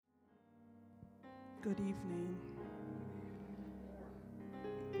Good evening.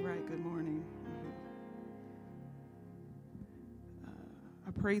 Right, good morning.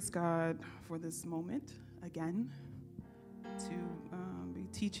 I praise God for this moment again to be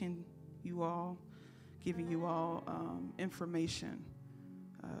teaching you all, giving you all information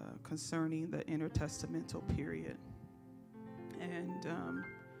concerning the intertestamental period. And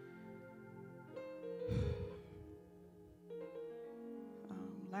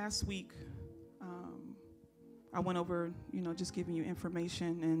last week, I went over, just giving you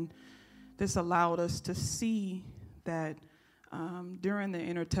information, and this allowed us to see that during the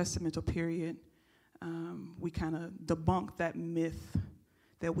intertestamental period, we kind of debunked that myth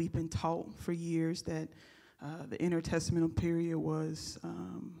that we've been taught for years that the intertestamental period was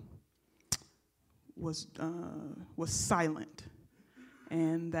silent,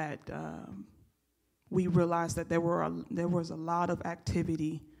 and that we realized that there was a lot of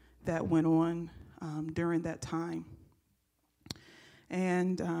activity that went on during that time.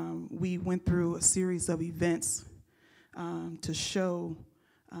 And we went through a series of events to show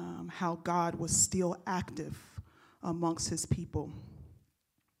how God was still active amongst his people.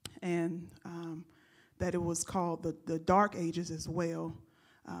 And that it was called the Dark Ages as well.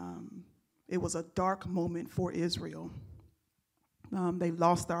 It was a dark moment for Israel. They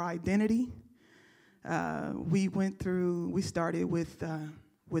lost their identity. We started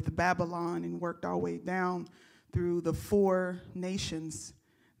with Babylon and worked our way down through the four nations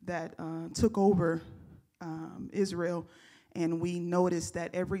that took over Israel. And we noticed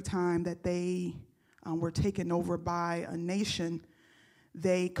that every time that they were taken over by a nation,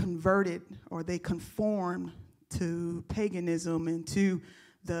 they converted or they conformed to paganism and to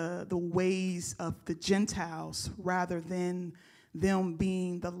the ways of the Gentiles rather than them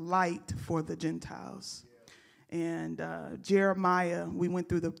being the light for the Gentiles. And Jeremiah, we went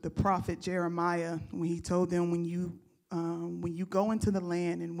through the prophet Jeremiah when he told them when you go into the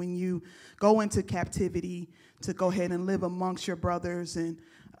land and when you go into captivity to go ahead and live amongst your brothers and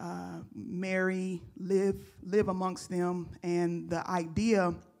live amongst them. And the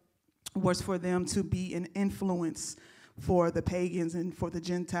idea was for them to be an influence for the pagans and for the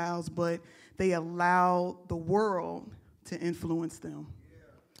Gentiles, but they allowed the world to influence them.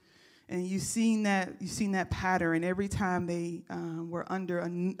 And you've seen that pattern every time they were under a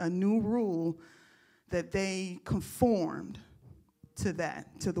new rule, that they conformed to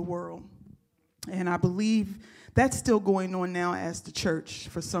the world. And I believe that's still going on now as the church.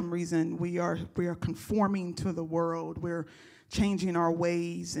 For some reason, we are conforming to the world. We're changing our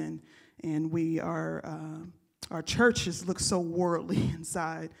ways, and we are our churches look so worldly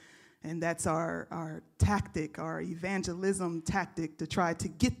inside. And that's our tactic, our evangelism tactic, to try to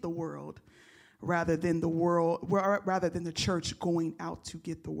get the world rather than the church going out to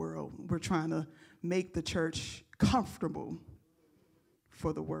get the world. We're trying to make the church comfortable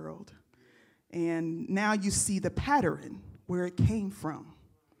for the world. And now you see the pattern where it came from.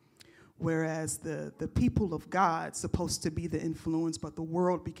 Whereas the people of God supposed to be the influence, but the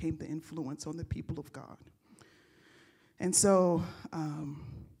world became the influence on the people of God. And so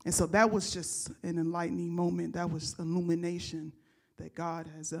that was just an enlightening moment. That was illumination that God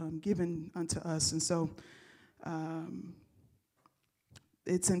has given unto us. And so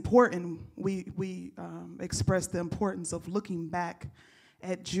it's important. We express the importance of looking back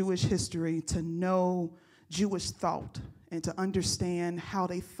at Jewish history to know Jewish thought and to understand how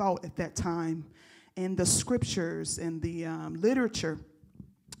they thought at that time, and the scriptures and the literature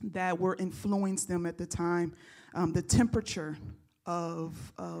that were influencing them at the time, the temperature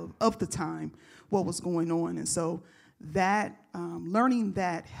of the time, what was going on. And so that learning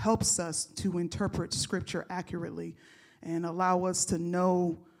that helps us to interpret scripture accurately and allow us to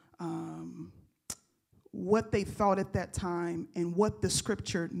know what they thought at that time and what the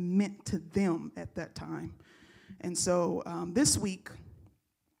scripture meant to them at that time. And so this week,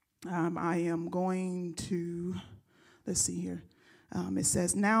 I am going to, let's see here. It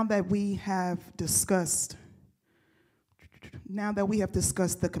says, now that we have discussed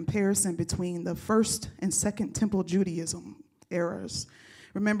the comparison between the first and second temple Judaism eras.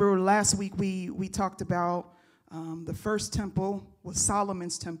 Remember last week we talked about the first temple was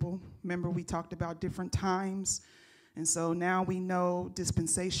Solomon's temple. Remember we talked about different times. And so now we know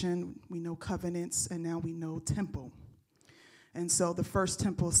dispensation, we know covenants, and now we know temple. And so the first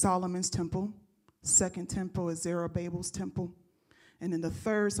temple is Solomon's temple. Second temple is Zerubbabel's temple. And then the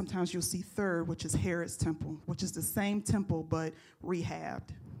third, sometimes you'll see third, which is Herod's temple, which is the same temple but rehabbed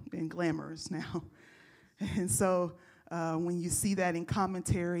and glamorous now. And so when you see that in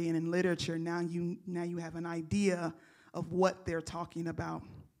commentary and in literature, now you have an idea of what they're talking about.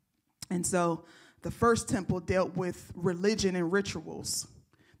 And so the first temple dealt with religion and rituals.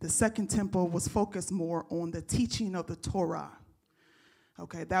 The second temple was focused more on the teaching of the Torah.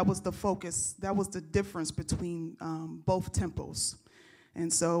 Okay, that was the focus. That was the difference between both temples.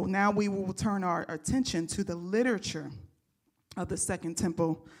 And so now we will turn our attention to the literature of the Second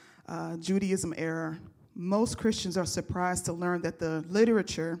Temple Judaism era. Most Christians are surprised to learn that the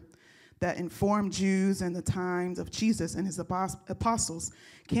literature that informed Jews in the times of Jesus and his apostles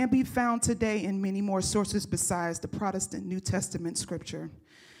can be found today in many more sources besides the Protestant New Testament scripture.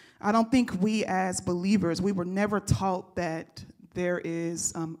 I don't think we as believers, we were never taught that there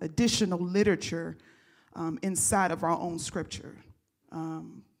is additional literature inside of our own scripture.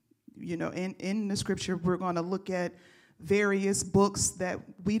 In the scripture, we're going to look at various books that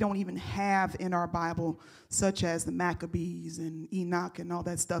we don't even have in our Bible, such as the Maccabees and Enoch and all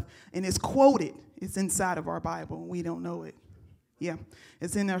that stuff. And it's quoted. It's inside of our Bible, and we don't know it. Yeah,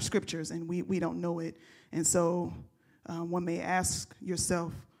 it's in our scriptures, and we don't know it. And so one may ask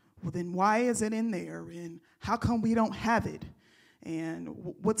yourself, well, then why is it in there? And how come we don't have it? And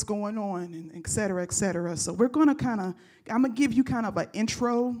what's going on, and et cetera, et cetera. So we're going to I'm going to give you kind of an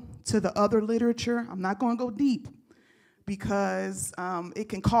intro to the other literature. I'm not going to go deep because it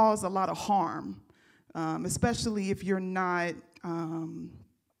can cause a lot of harm, especially if you're not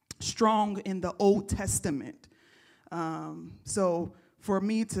strong in the Old Testament. So for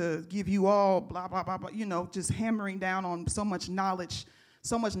me to give you all blah, blah, blah, blah, just hammering down on so much knowledge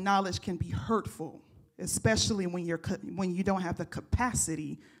can be hurtful. Especially when you don't have the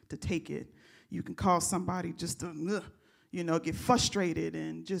capacity to take it. You can cause somebody just to, get frustrated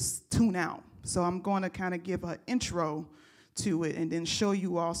and just tune out. So I'm going to kind of give an intro to it and then show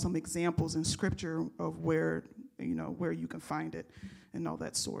you all some examples in scripture of where you can find it and all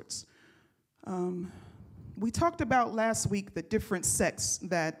that sorts. We talked about last week the different sects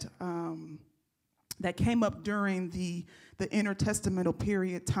that came up during the intertestamental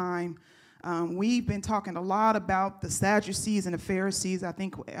period time. We've been talking a lot about the Sadducees and the Pharisees. I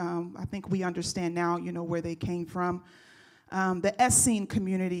think we understand now, where they came from. The Essene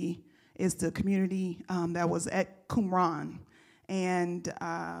community is the community that was at Qumran, and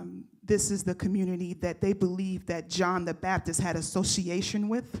this is the community that they believe that John the Baptist had association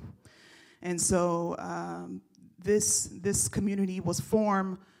with, and so this community was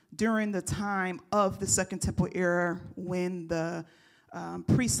formed during the time of the Second Temple era when the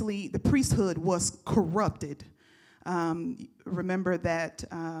priesthood was corrupted. Remember that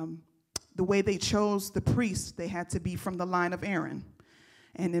the way they chose the priests, they had to be from the line of Aaron.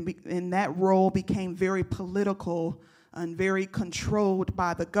 And that role became very political and very controlled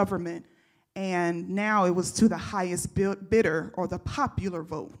by the government. And now it was to the highest bidder or the popular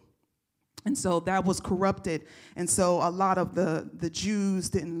vote. And so that was corrupted. And so a lot of the Jews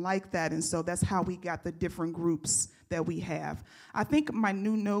didn't like that. And so that's how we got the different groups that we have. I think my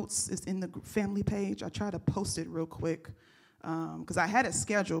new notes is in the family page. I tried to post it real quick because I had it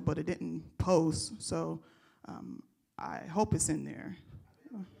scheduled, but it didn't post. So I hope it's in there.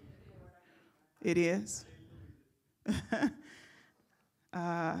 It is.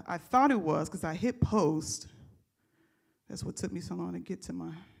 I thought it was because I hit post. That's what took me so long to get to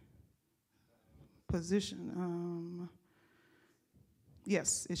my position.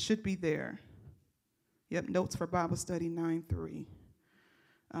 Yes, it should be there. Yep, notes for Bible study 9:3.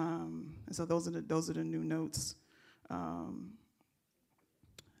 And so those are the new notes.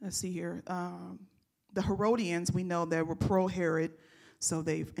 Let's see here. The Herodians, we know they were pro-Herod, so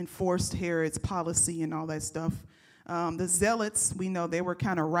they've enforced Herod's policy and all that stuff. The Zealots, we know they were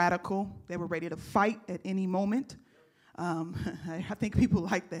kind of radical. They were ready to fight at any moment. I think people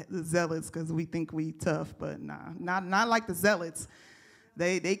like that, the Zealots, because we think we tough, but not like the Zealots.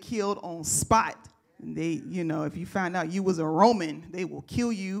 They killed on spot. They, if you find out you was a Roman, they will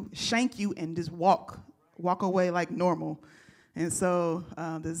kill you, shank you, and just walk away like normal. And so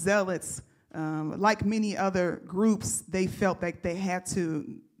the Zealots, like many other groups, they felt like they had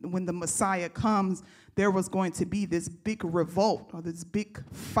to, when the Messiah comes, there was going to be this big revolt or this big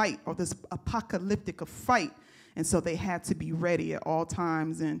fight or this apocalyptic fight. And so they had to be ready at all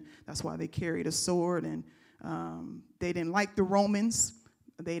times, and that's why they carried a sword. And they didn't like the Romans.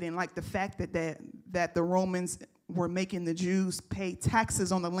 They didn't like the fact that the Romans were making the Jews pay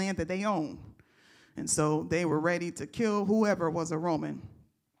taxes on the land that they own. And so they were ready to kill whoever was a Roman.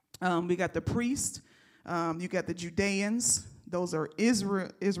 We got the priest. You got the Judeans. Those are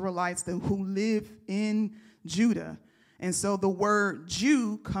Israelites who live in Judah. And so the word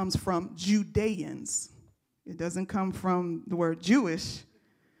Jew comes from Judeans. It doesn't come from the word Jewish.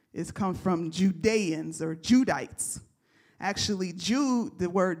 It comes from Judeans or Judites. Actually, Jew, the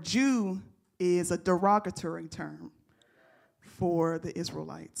word Jew is a derogatory term for the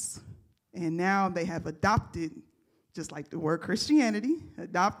Israelites. And now they have adopted, just like the word Christianity,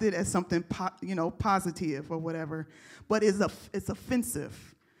 adopted as something positive or whatever. But it's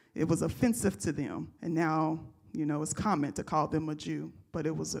offensive. It was offensive to them. And now, it's common to call them a Jew, but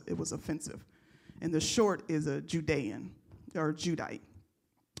it was offensive. And the short is a Judean or Judite.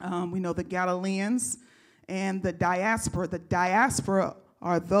 We know the Galileans and the diaspora. The diaspora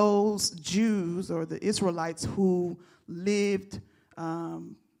are those Jews or the Israelites who lived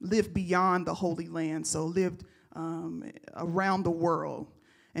beyond the Holy Land, so lived around the world.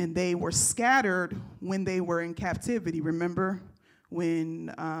 And they were scattered when they were in captivity. Remember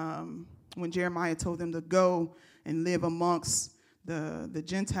when Jeremiah told them to go and live amongst the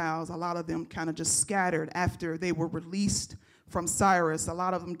Gentiles? A lot of them kind of just scattered after they were released from Cyrus. A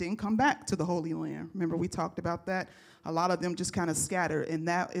lot of them didn't come back to the Holy Land. Remember, we talked about that? A lot of them just kind of scattered, and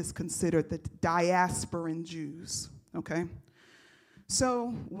that is considered the diasporan Jews, okay?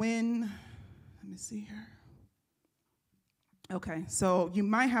 So let me see here. Okay, so you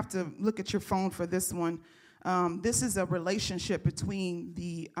might have to look at your phone for this one. This is a relationship between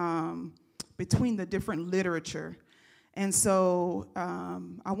the different literature. And so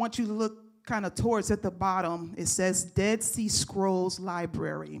I want you to look kind of towards at the bottom. It says Dead Sea Scrolls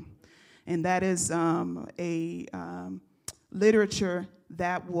Library. And that is a literature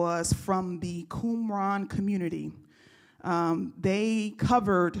that was from the Qumran community. They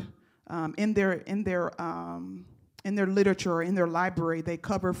covered in their literature, or in their library, they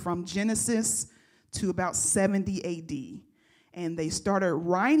cover from Genesis to about 70 AD. And they started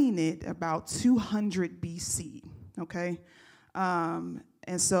writing it about 200 BC, okay? And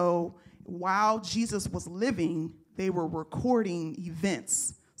so while Jesus was living, they were recording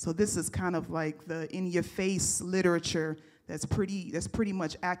events. So this is kind of like the in-your-face literature that's pretty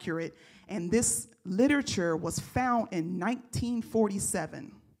much accurate. And this literature was found in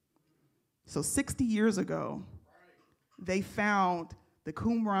 1947. So 60 years ago, they found the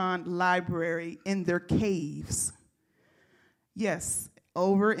Qumran library in their caves. Yes,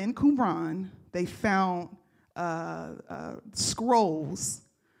 over in Qumran, they found scrolls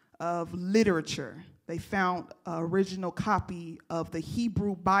of literature. They found an original copy of the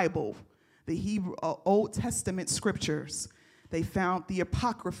Hebrew Bible, the Hebrew Old Testament scriptures. They found the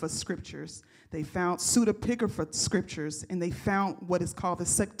Apocrypha scriptures. They found pseudepigrapha scriptures, and they found what is called the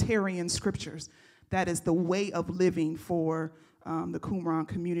sectarian scriptures. That is the way of living for the Qumran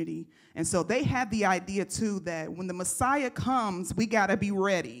community. And so they had the idea, too, that when the Messiah comes, we got to be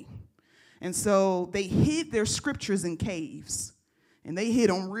ready. And so they hid their scriptures in caves. And they hid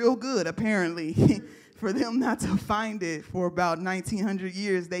them real good, apparently, for them not to find it for about 1,900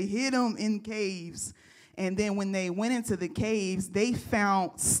 years. They hid them in caves. And then when they went into the caves, they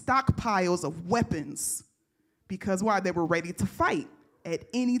found stockpiles of weapons. Because why? They were ready to fight at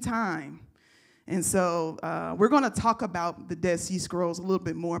any time. And so we're going to talk about the Dead Sea Scrolls a little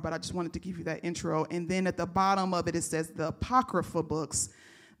bit more, but I just wanted to give you that intro. And then at the bottom of it, it says the Apocrypha books.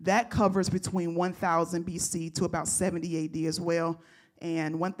 That covers between 1000 BC to about 70 AD as well.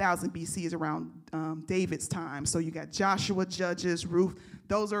 And 1000 BC is around David's time. So you got Joshua, Judges, Ruth.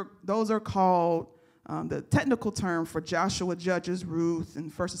 Those are called, the technical term for Joshua, Judges, Ruth,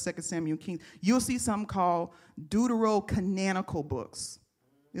 and 1st and 2nd Samuel, Kings. You'll see something called deuterocanonical books.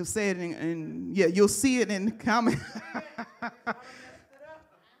 You'll say it you'll see it in the comment.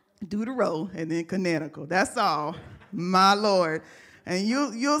 Deutero and then canonical. That's all, my Lord. And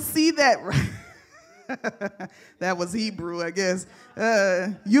you'll see that. That was Hebrew, I guess.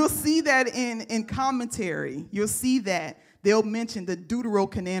 You'll see that in commentary. You'll see that. They'll mention the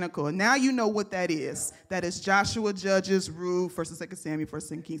deuterocanonical. And now you know what that is. That is Joshua, Judges, Ruth, 1st and 2nd Samuel,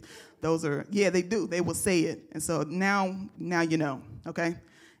 1st and Kings. Those are, they do. They will say it. And so now you know, okay?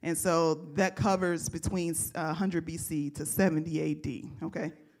 And so that covers between 100 BC to 70 AD,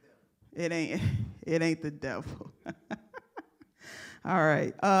 okay? It ain't the devil. All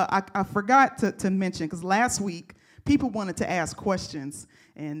right. I forgot to mention, because last week people wanted to ask questions,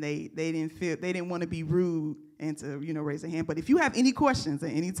 and they didn't want to be rude and to raise their hand. But if you have any questions at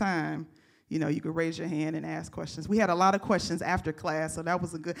any time, you can raise your hand and ask questions. We had a lot of questions after class, so that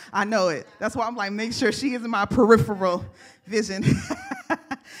was a good. I know it. That's why I'm like, make sure she is in my peripheral vision.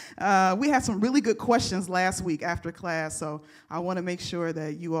 We had some really good questions last week after class, so I want to make sure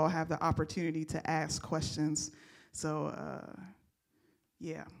that you all have the opportunity to ask questions. So.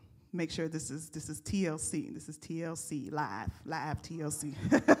 Yeah, make sure this is TLC. This is TLC, live TLC.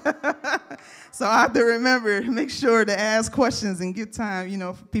 So I have to remember, make sure to ask questions and give time,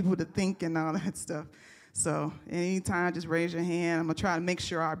 for people to think and all that stuff. So anytime, just raise your hand. I'm going to try to make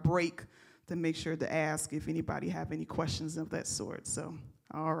sure I break to make sure to ask if anybody have any questions of that sort. So,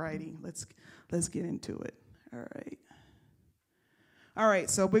 all righty, let's get into it. All right,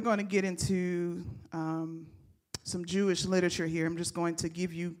 so we're going to get into some Jewish literature here. I'm just going to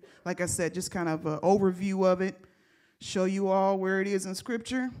give you, like I said, just kind of an overview of it, show you all where it is in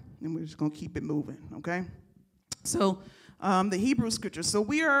Scripture, and we're just going to keep it moving, okay? So the Hebrew Scripture. So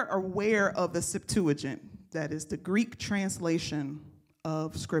we are aware of the Septuagint, that is the Greek translation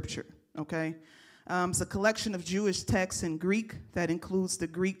of Scripture, okay? It's a collection of Jewish texts in Greek that includes the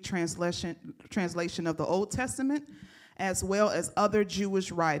Greek translation of the Old Testament, as well as other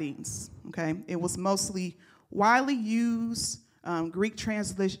Jewish writings, okay? It was mostly widely used Greek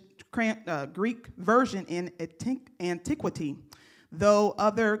version in antiquity, though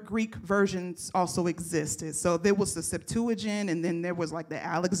other Greek versions also existed. So there was the Septuagint, and then there was like the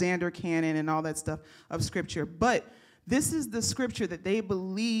Alexander canon and all that stuff of Scripture. But this is the Scripture that they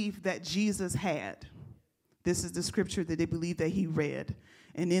believe that Jesus had. This is the Scripture that they believe that he read.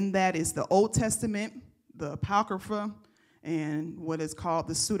 And in that is the Old Testament, the Apocrypha, and what is called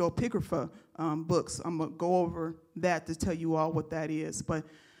the Pseudepigrapha books. I'm going to go over that to tell you all what that is. But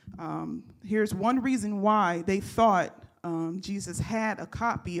here's one reason why they thought Jesus had a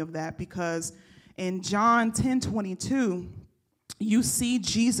copy of that, because in John 10:22, you see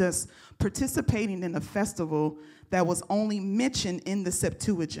Jesus participating in a festival that was only mentioned in the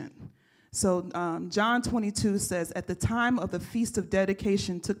Septuagint. So John 22 says, at the time of the Feast of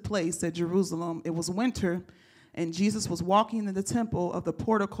Dedication took place at Jerusalem, it was winter, and Jesus was walking in the temple of the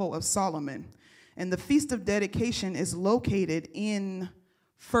portico of Solomon. And the Feast of Dedication is located in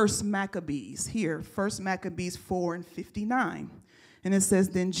 1 Maccabees, here, 1 Maccabees 4:59. And it says,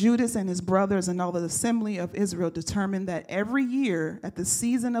 then Judas and his brothers and all the assembly of Israel determined that every year at the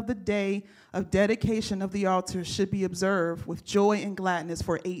season of the day of dedication of the altar should be observed with joy and gladness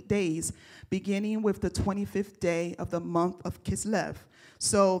for 8 days, beginning with the 25th day of the month of Kislev.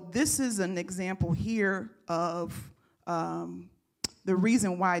 So this is an example here of the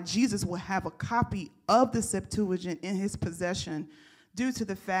reason why Jesus will have a copy of the Septuagint in his possession, due to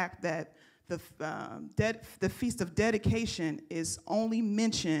the fact that the Feast of Dedication is only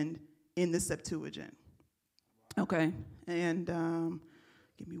mentioned in the Septuagint. Okay, and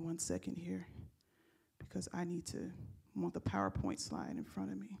give me 1 second here, because I want the PowerPoint slide in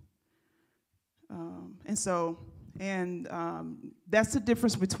front of me. That's the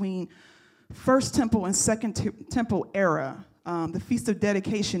difference between First Temple and Second Temple era. The Feast of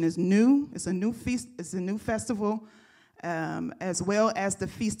Dedication is new. It's a new feast. It's a new festival, as well as the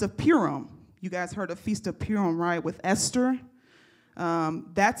Feast of Purim. You guys heard of Feast of Purim, right, with Esther?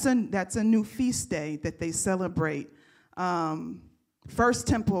 That's a new feast day that they celebrate. First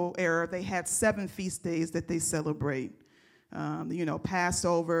Temple era, they had 7 feast days that they celebrate.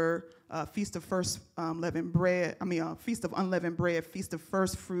 Passover, Feast of Unleavened Bread, Feast of Unleavened Bread, Feast of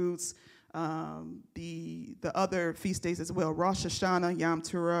First Fruits, the other feast days as well, Rosh Hashanah, Yom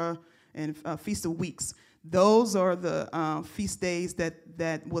Teruah, and Feast of Weeks. Those are the feast days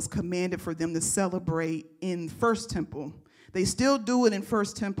that was commanded for them to celebrate in First Temple. They still do it in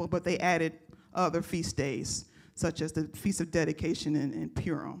First Temple, but they added other feast days, such as the Feast of Dedication and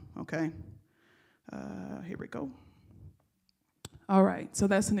Purim, okay? Here we go. All right, so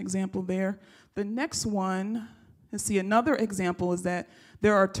that's an example there. The next one, let's see, another example is that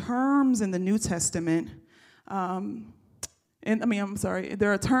there are terms in the New Testament,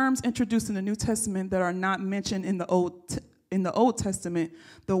 there are terms introduced in the New Testament that are not mentioned in the Old Testament.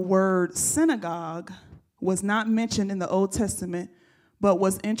 The word synagogue was not mentioned in the Old Testament, but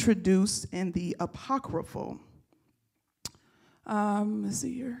was introduced in the Apocryphal. Let's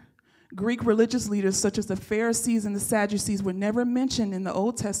see here. Greek religious leaders such as the Pharisees and the Sadducees were never mentioned in the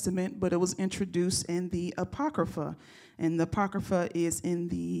Old Testament, but it was introduced in the Apocrypha. And the Apocrypha is in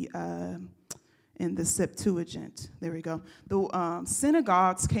the Septuagint. There we go. The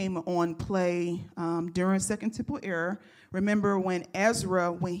synagogues came on play during Second Temple era. Remember when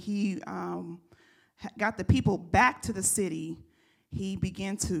Ezra, when he got the people back to the city, he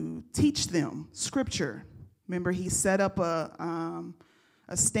began to teach them scripture. Remember, he set up a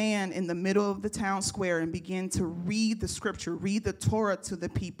stand in the middle of the town square and began to read the scripture, read the Torah to the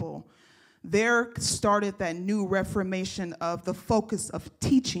people. There started that new reformation of the focus of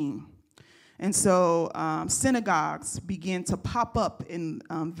teaching. And so synagogues began to pop up in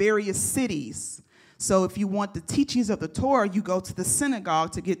various cities. So if you want the teachings of the Torah, you go to the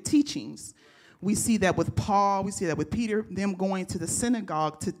synagogue to get teachings. We see that with Paul, we see that with Peter, them going to the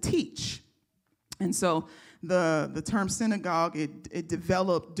synagogue to teach. And so The term synagogue, it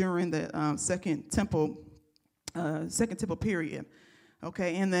developed during the Second Temple period.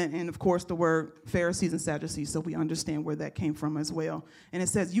 Okay, and of course the word Pharisees and Sadducees, so we understand where that came from as well. And it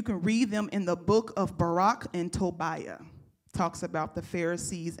says you can read them in the book of Baruch and Tobiah. Talks about the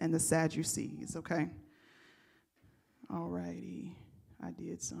Pharisees and the Sadducees, okay? All righty. I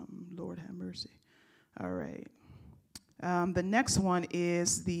did something. Lord have mercy. All right. The next one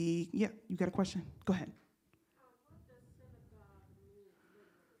is you got a question? Go ahead.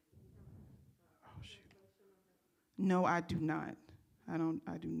 Oh, shoot. No, I do not.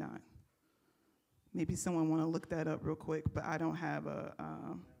 I do not. Maybe someone want to look that up real quick, but I don't have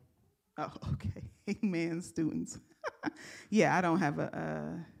okay. Amen, students. Yeah, I don't have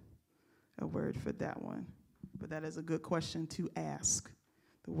a word for that one. But that is a good question to ask.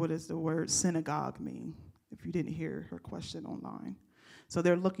 What does the word synagogue mean? If you didn't hear her question online. So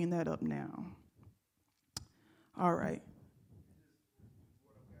they're looking that up now. All right.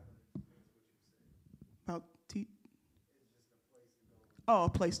 About teach? Oh, a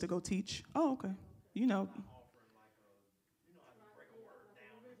place to go teach. Oh, okay. You know.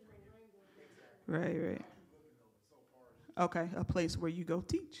 Right. Okay, a place where you go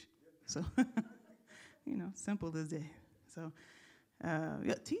teach. So, simple as that. So,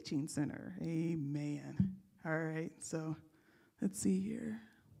 teaching center. Amen. All right, so let's see here.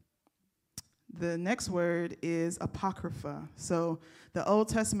 The next word is apocrypha. So the Old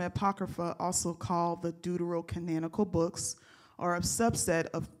Testament apocrypha, also called the Deuterocanonical books, are a subset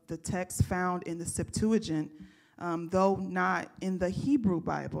of the texts found in the Septuagint, though not in the Hebrew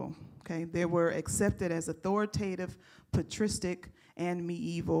Bible. Okay, they were accepted as authoritative, patristic, and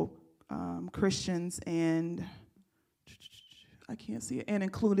medieval Christians, and I can't see it, and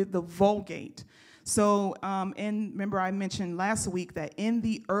included the Vulgate. So, and remember I mentioned last week that in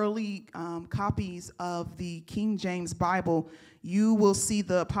the early copies of the King James Bible, you will see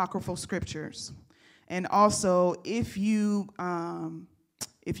the apocryphal scriptures. And also, if you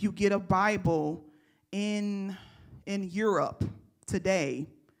get a Bible in Europe today,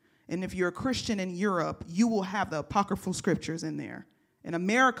 and if you're a Christian in Europe, you will have the apocryphal scriptures in there. In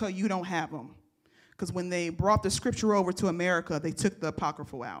America, you don't have them. Because when they brought the scripture over to America, they took the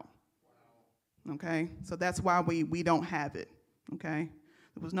apocryphal out. Okay? So that's why we don't have it. Okay?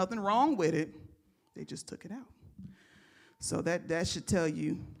 There was nothing wrong with it. They just took it out. So that should tell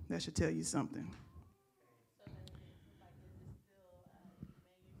you something.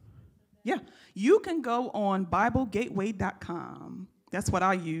 Yeah. You can go on BibleGateway.com. That's what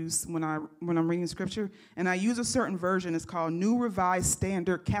I use when I'm reading scripture. And I use a certain version. It's called New Revised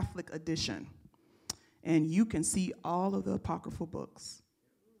Standard Catholic Edition. And you can see all of the apocryphal books.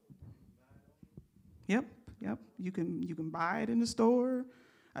 Yep. You can buy it in the store.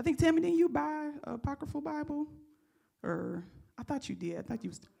 I think, Tammy, didn't you buy an apocryphal Bible? Or I thought you did. I thought you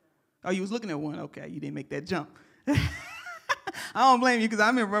was. Oh, you was looking at one. Okay, you didn't make that jump. I don't blame you, because I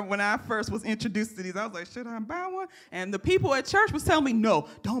remember when I first was introduced to these, I was like, should I buy one? And the people at church was telling me, no,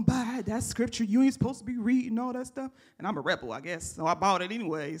 don't buy it. That's scripture. You ain't supposed to be reading all that stuff. And I'm a rebel, I guess. So I bought it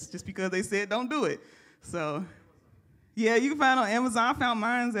anyways, just because they said don't do it. So, yeah, you can find it on Amazon. I found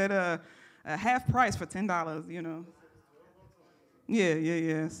mine at a half price for $10,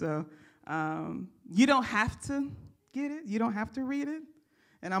 Yeah. So you don't have to get it. You don't have to read it.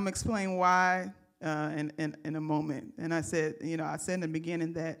 And I'm going to explain why in a moment. And I said in the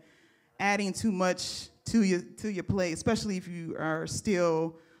beginning that adding too much to your plate, especially if you are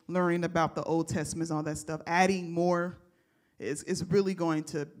still learning about the Old Testament and all that stuff, adding more is really going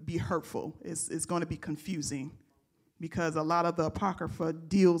to be hurtful. It's going to be confusing, because a lot of the Apocrypha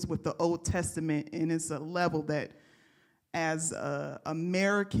deals with the Old Testament, and it's a level that as an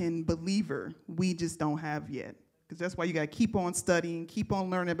American believer, we just don't have yet. Because that's why you got to keep on studying, keep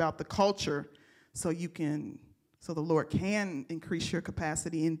on learning about the culture, so the Lord can increase your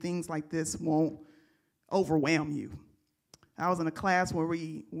capacity, and things like this won't overwhelm you. I was in a class where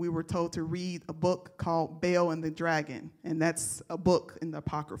we were told to read a book called Baal and the Dragon, and that's a book in the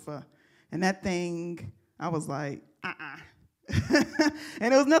Apocrypha. And that thing, I was like,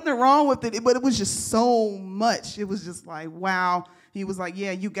 And there was nothing wrong with it, but it was just so much. It was just like, wow. He was like,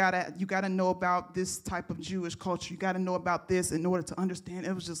 yeah, you gotta know about this type of Jewish culture. You gotta know about this in order to understand.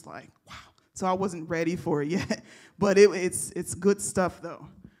 It was just like, wow. So I wasn't ready for it yet, but it's good stuff though.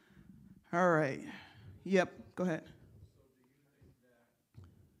 All right. Yep. Go ahead.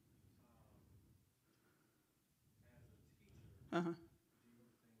 Uh-huh.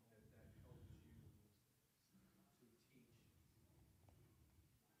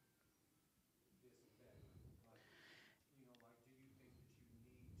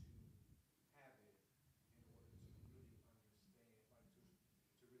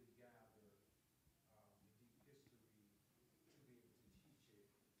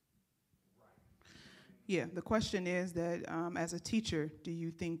 Yeah, the question is that as a teacher, do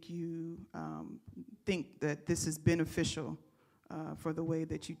you think think that this is beneficial for the way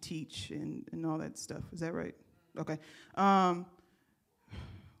that you teach and all that stuff? Is that right? Okay.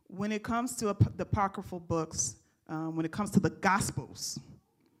 When it comes to the apocryphal books, when it comes to the Gospels,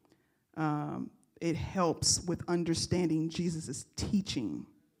 it helps with understanding Jesus' teaching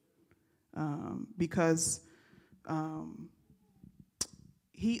because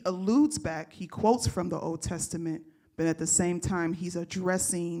he alludes back, he quotes from the Old Testament, but at the same time, he's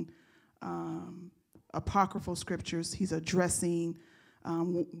addressing apocryphal scriptures. He's addressing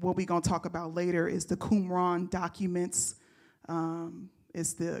what we're going to talk about later is the Qumran documents.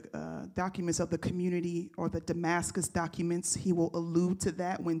 It's the documents of the community or the Damascus documents. He will allude to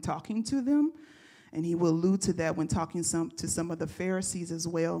that when talking to them, and he will allude to that when talking to some of the Pharisees as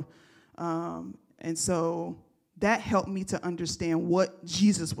well. And so that helped me to understand what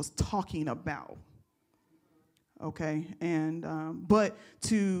Jesus was talking about. Okay, and but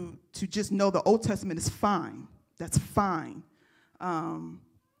to just know the Old Testament is fine. That's fine.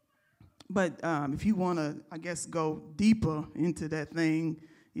 But if you want to, I guess, go deeper into that thing,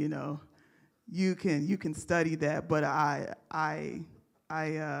 you know, you can study that. But I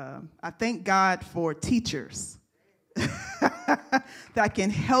thank God for teachers that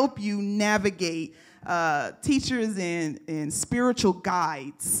can help you navigate. Teachers and spiritual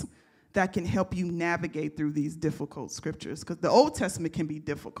guides that can help you navigate through these difficult scriptures, because the Old Testament can be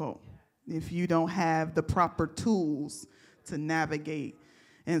difficult if you don't have the proper tools to navigate.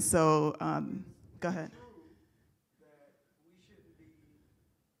 And so, go ahead. That we shouldn't be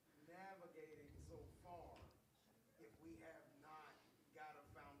navigating so far if we have not got a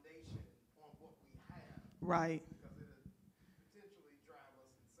foundation on what we have. Right. Because it'll potentially drive us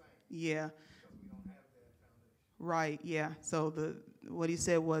insane. Yeah. Because we don't have that foundation. Right. Yeah. So what he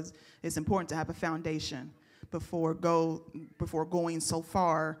said was it's important to have a foundation before going so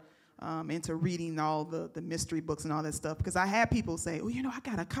far into reading all the mystery books and all that stuff. Because I had people say, "Oh, I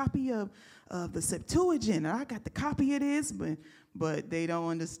got a copy of the Septuagint, or I got the copy of this," but they don't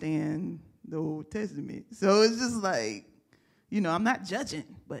understand the Old Testament. So it's just like, I'm not judging,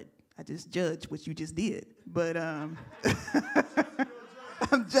 but I just judge what you just did. But I'm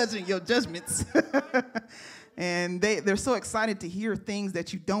judging your judgments. And they're so excited to hear things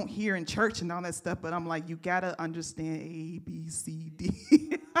that you don't hear in church and all that stuff. But I'm like, you got to understand A, B, C, D.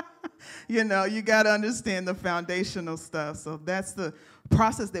 You got to understand the foundational stuff. So that's the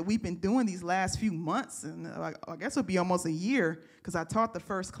process that we've been doing these last few months. And I guess it'll be almost a year, because I taught the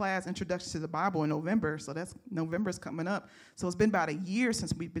first class, Introduction to the Bible, in November. So November's coming up. So it's been about a year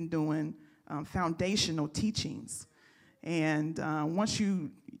since we've been doing foundational teachings. And once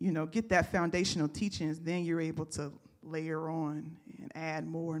you get that foundational teachings, then you're able to layer on and add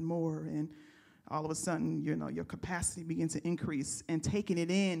more and more. And all of a sudden, your capacity begins to increase, and taking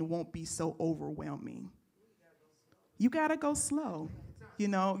it in won't be so overwhelming. You got to go slow. You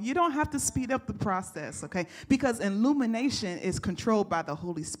don't have to speed up the process, okay? Because illumination is controlled by the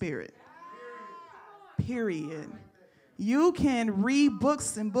Holy Spirit. Period. You can read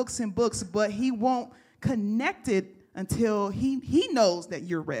books and books and books, but he won't connect it until he knows that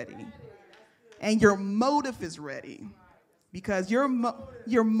you're ready and your motive is ready. Because your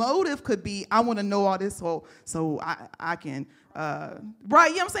motive could be, I want to know all this so I can, right,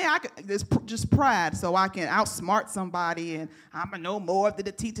 you know what I'm saying? It's just pride, so I can outsmart somebody and I'm going to know more of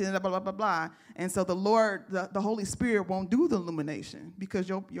the teaching, blah, blah, blah, blah. And so the Lord, the Holy Spirit won't do the illumination because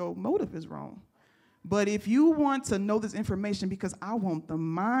your motive is wrong. But if you want to know this information, because I want the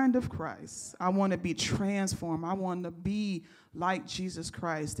mind of Christ, I want to be transformed, I want to be like Jesus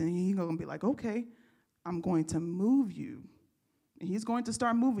Christ, and he's going to be like, okay, I'm going to move you. And he's going to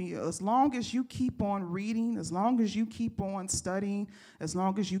start moving you. As long as you keep on reading, as long as you keep on studying, as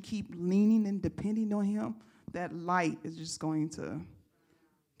long as you keep leaning and depending on him, that light is just going to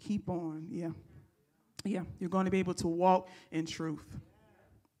keep on. Yeah. You're going to be able to walk in truth.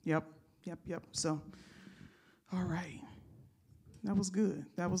 Yep. So, all right. That was good,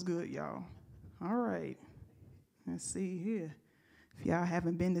 y'all. All right. Let's see here. If y'all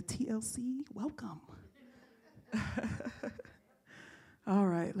haven't been to TLC, welcome. All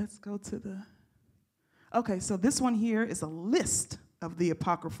right, let's go to okay, so this one here is a list of the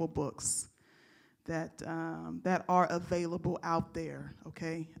apocryphal books that are available out there,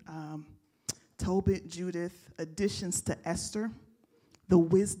 okay? Tobit, Judith, Additions to Esther, The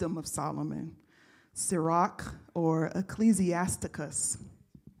Wisdom of Solomon, Sirach or Ecclesiasticus,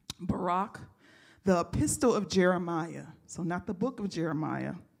 Baruch, the Epistle of Jeremiah, so not the book of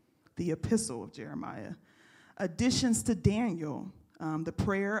Jeremiah, the Epistle of Jeremiah, Additions to Daniel, the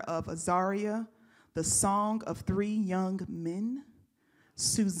Prayer of Azariah, The Song of Three Young Men,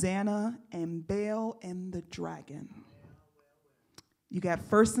 Susanna and Bel and the Dragon. You got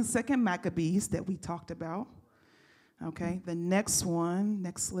 1st and 2nd Maccabees that we talked about. Okay, the next one,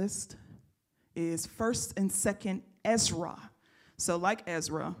 next list, is 1st and 2nd Ezra. So like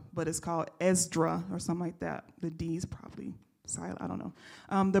Ezra, but it's called Esdra or something like that. The D is probably silent, I don't know.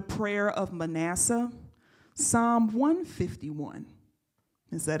 The Prayer of Manasseh, Psalm 151.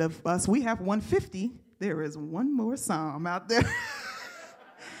 Instead of us, we have 150. There is one more psalm out there.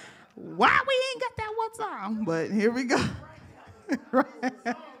 Why we ain't got that one psalm? But here we go. Right.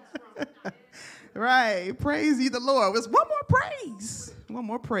 Right. Praise ye the Lord. It's one more praise. One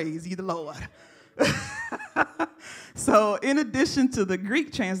more praise ye the Lord. So in addition to the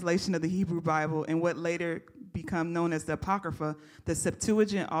Greek translation of the Hebrew Bible and what later become known as the Apocrypha, the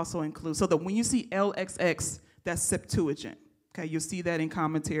Septuagint also includes. So that when you see LXX, that's Septuagint. Okay, you'll see that in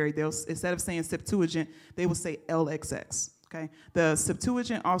commentary. They'll, instead of saying Septuagint, they will say LXX. Okay, the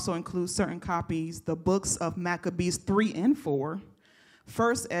Septuagint also includes certain copies, the books of Maccabees 3 and 4,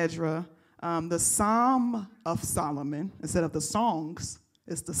 1st Ezra, the Psalm of Solomon. Instead of the songs,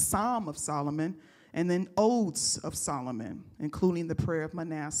 it's the Psalm of Solomon, and then Odes of Solomon, including the Prayer of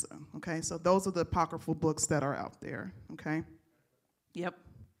Manasseh. Okay, so those are the apocryphal books that are out there. Okay, yep.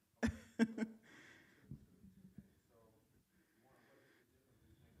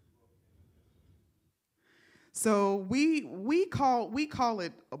 So we call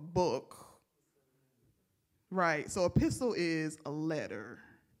it a book, right? So epistle is a letter.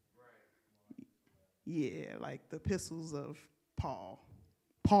 Yeah, like the epistles of Paul,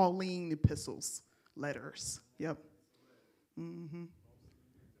 Pauline epistles, letters. Yep. Mm-hmm.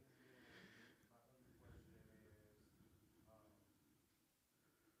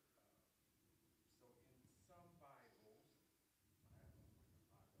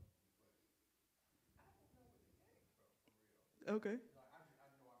 Okay.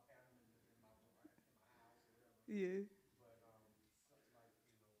 Yeah.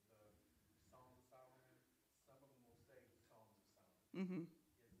 Mm-hmm.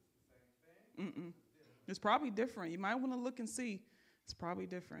 Mm-mm. It's probably different. You might want to look and see. It's probably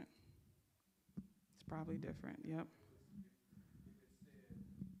different. It's probably different. Yep.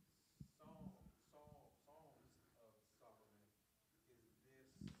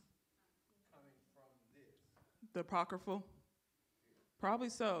 The apocryphal?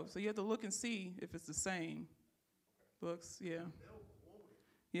 Probably so. So you have to look and see if it's the same books. Yeah. They'll quote it,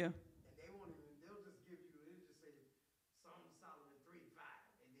 Yeah. and they won't even. They'll just give you. They'll just say Psalm of Solomon 3:5,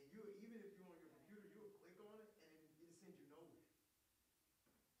 and then you, even if you're on your computer, you'll click on it, and it'll send you nowhere.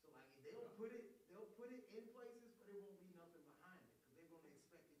 So like they'll put it in places, but it won't be nothing behind it because they're gonna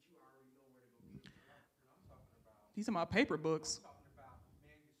expect that you already know where to go get it. He's talking about paper books.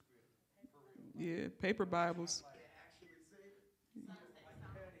 Yeah, paper Bibles.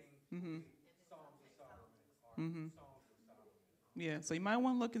 Mm-hmm. Mm-hmm. Yeah, so you might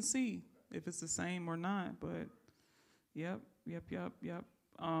want to look and see if it's the same or not. But yep.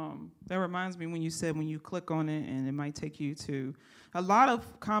 That reminds me when you said when you click on it and it might take you to a lot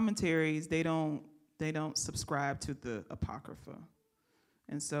of commentaries. They don't subscribe to the Apocrypha,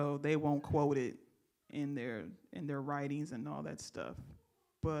 and so they won't quote it in their writings and all that stuff.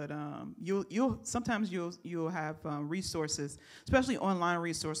 But you'll sometimes you'll have resources, especially online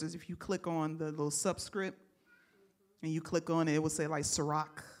resources. If you click on the little subscript and you click on it, it will say like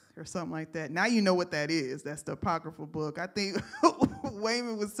Sirach or something like that. Now you know what that is. That's the apocryphal book. I think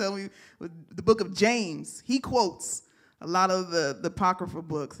Wayman was telling me with the book of James. He quotes a lot of the apocryphal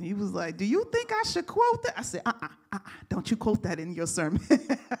books. And he was like, "Do you think I should quote that?" I said, don't you quote that in your sermon.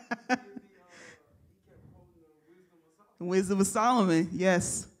 Wisdom of Solomon,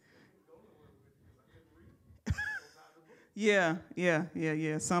 yes. Yeah.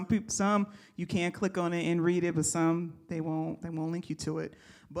 Some you can click on it and read it, but some they won't link you to it.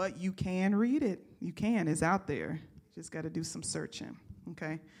 But you can read it. You can. It's out there. You just got to do some searching.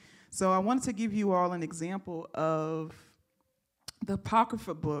 Okay. So I wanted to give you all an example of the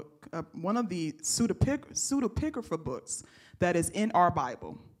Apocrypha book, one of the pseudepigrapha books that is in our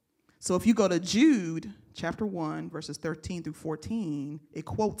Bible. So if you go to Jude chapter 1, verses 13 through 14, it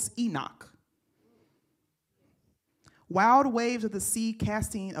quotes Enoch. Wild waves of the sea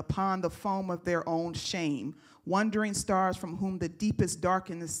casting upon the foam of their own shame, wandering stars from whom the deepest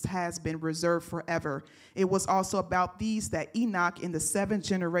darkness has been reserved forever. It was also about these that Enoch in the 7th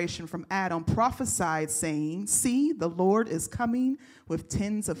generation from Adam prophesied, saying, "See, the Lord is coming with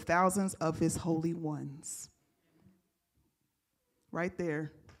tens of thousands of his holy ones." Right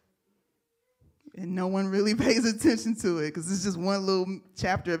there. And no one really pays attention to it because it's just one little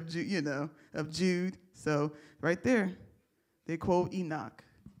chapter of of Jude. So right there, they quote Enoch.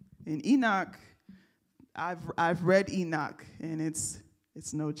 And Enoch, I've read Enoch, and it's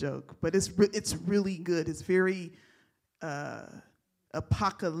no joke, but it's really good. It's very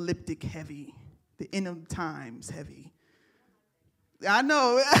apocalyptic heavy, the end of times heavy. I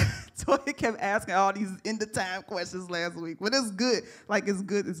know. Toya kept asking all these end of time questions last week, but it's good. Like it's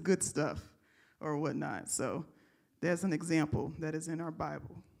good stuff or whatnot. So there's an example that is in our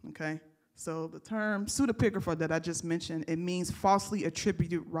Bible. Okay. So the term pseudepigrapha that I just mentioned, it means falsely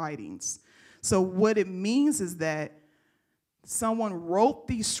attributed writings. So what it means is that someone wrote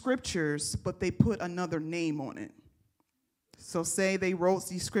these scriptures, but they put another name on it. So say they wrote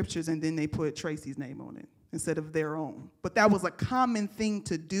these scriptures and then they put Tracy's name on it instead of their own. But that was a common thing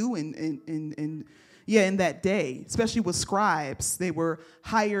to do in that day, especially with scribes. They were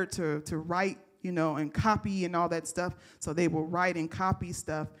hired to write, and copy and all that stuff. So they will write and copy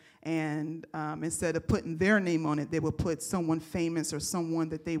stuff. And instead of putting their name on it, they would put someone famous or someone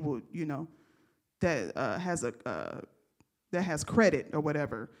that they would, that has credit or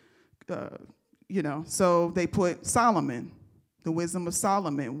whatever, So they put Solomon. The Wisdom of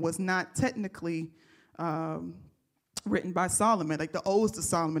Solomon was not technically written by Solomon. Like the Odes to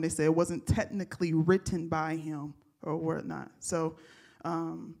Solomon, they say it wasn't technically written by him or whatnot. So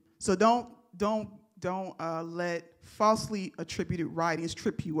don't let falsely attributed writings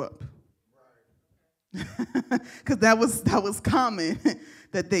trip you up. Because that was common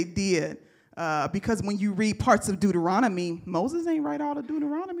that they did. Because when you read parts of Deuteronomy, Moses ain't write all the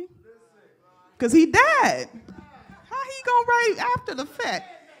Deuteronomy. Because he died. How he gonna write after the fact?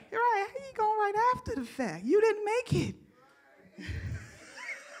 You're right. How he gonna write after the fact? You didn't make it.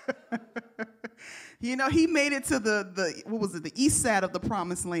 He made it to the east side of the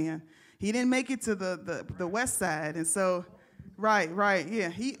promised land. He didn't make it to the west side. And so, right,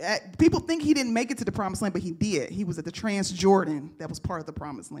 yeah. People think he didn't make it to the promised land, but he did. He was at the Transjordan. That was part of the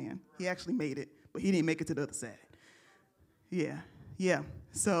promised land. He actually made it, but he didn't make it to the other side. Yeah.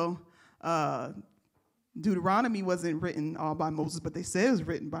 So, Deuteronomy wasn't written all by Moses, but they said it was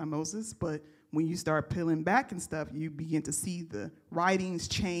written by Moses. But when you start peeling back and stuff, you begin to see the writings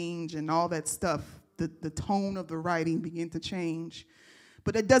change and all that stuff. The tone of the writing begin to change.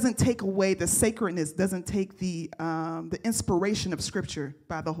 But it doesn't take away the sacredness, doesn't take the inspiration of Scripture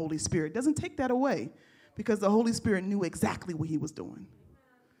by the Holy Spirit. It doesn't take that away because the Holy Spirit knew exactly what he was doing.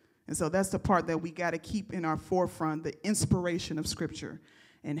 And so that's the part that we got to keep in our forefront, the inspiration of Scripture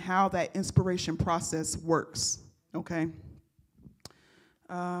and how that inspiration process works, okay?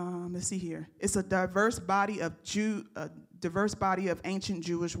 Let's see here. It's a diverse body of ancient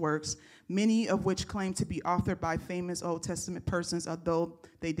Jewish works, many of which claim to be authored by famous Old Testament persons, although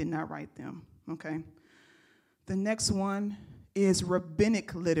they did not write them, okay? The next one is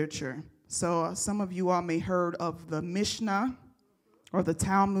rabbinic literature. So some of you all may heard of the Mishnah or the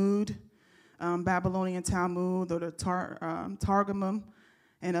Talmud, Babylonian Talmud or the Targum,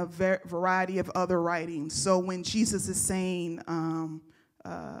 and a variety of other writings. So when Jesus is saying,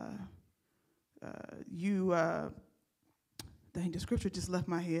 the scripture just left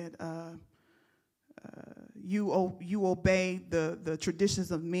my head. You obey the traditions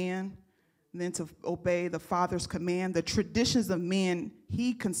of men, and then to obey the Father's command. The traditions of men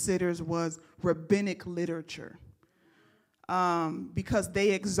he considers was rabbinic literature, because they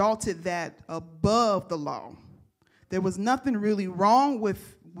exalted that above the law. There was nothing really wrong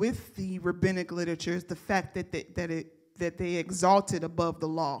with the rabbinic literature. It's the fact that they exalted above the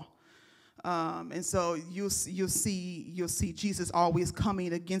law. And so you'll see Jesus always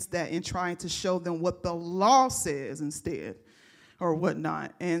coming against that and trying to show them what the law says instead or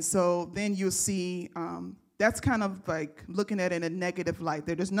whatnot. And so then you'll see that's kind of like looking at it in a negative light.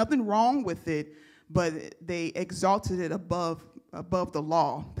 There's nothing wrong with it, but they exalted it above the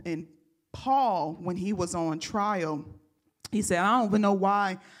law. And Paul, when he was on trial, he said, I don't even know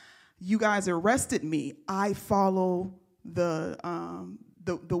why you guys arrested me. I follow the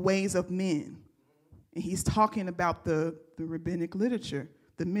ways of men. And he's talking about the rabbinic literature,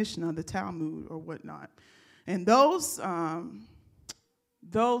 the Mishnah, the Talmud, or whatnot. And those, the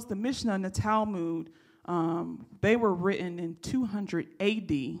Mishnah and the Talmud, they were written in 200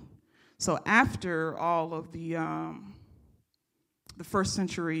 AD. So after all of the first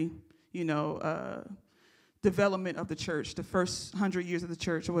century, development of the church, the first 100 years of the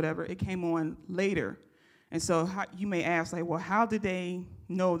church or whatever, it came on later. And so you may ask, like, well, how did they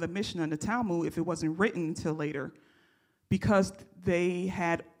know the Mishnah and the Talmud if it wasn't written until later? Because they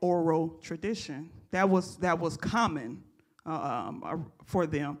had oral tradition. That was common for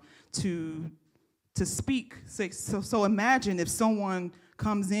them to to speak. So imagine if someone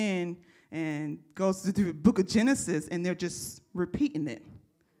comes in and goes to the book of Genesis and they're just repeating it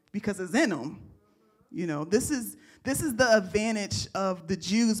because it's in them. You know, this is the advantage of the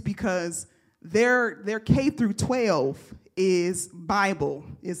Jews, because their K through 12 is Bible,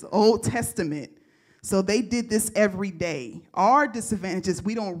 is Old Testament. So they did this every day. Our disadvantage is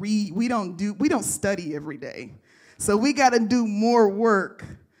we don't read, we don't study every day. So we got to do more work.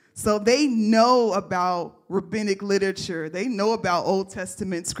 So they know about rabbinic literature. They know about Old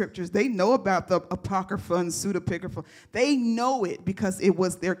Testament scriptures. They know about the Apocrypha and Pseudepigrapha. They know it because it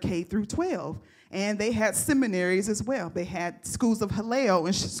was their K through 12. And they had seminaries as well. They had schools of Hillel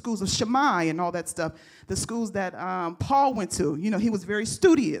and schools of Shammai and all that stuff. The schools that Paul went to. You know, he was very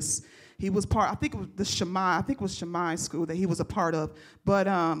studious. He was I think it was the Shammai, I think it was Shammai school that he was a part of. But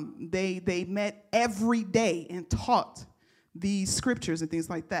they met every day and taught these scriptures and things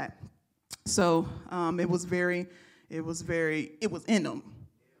like that. So it was in them.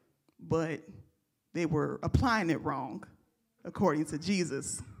 But they were applying it wrong, according to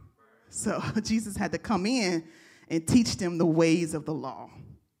Jesus. So Jesus had to come in and teach them the ways of the law.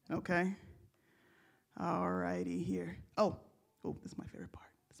 Okay? All righty here. Oh, this is my favorite part.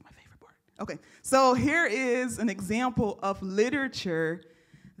 Okay, so here is an example of literature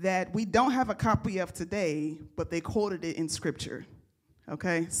that we don't have a copy of today, but they quoted it in Scripture.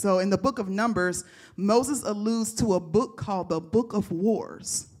 Okay, so in the book of Numbers, Moses alludes to a book called the Book of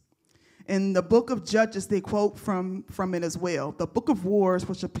Wars. In the book of Judges, they quote from it as well. The Book of Wars,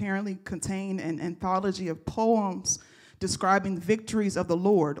 which apparently contained an anthology of poems describing the victories of the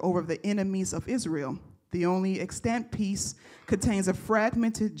Lord over the enemies of Israel. The only extant piece contains a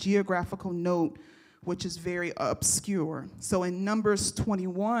fragmented geographical note, which is very obscure. So in Numbers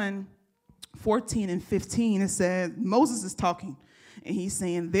 21, 14 and 15, it says, Moses is talking, and he's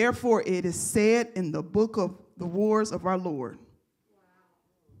saying, therefore it is said in the book of the wars of our Lord.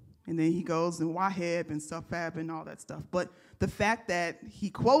 And then he goes in Waheb and Safab and all that stuff. But the fact that he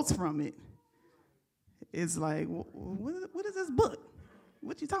quotes from it is like, what is this book?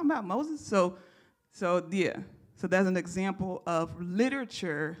 What you talking about, Moses? So yeah. So that's an example of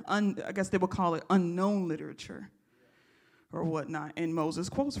literature. I guess they would call it unknown literature or whatnot. And Moses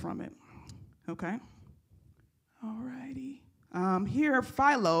quotes from it. Okay. All righty. Here,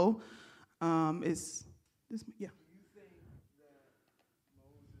 Philo is this. Yeah.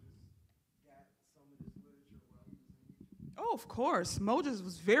 Oh, of course. Moses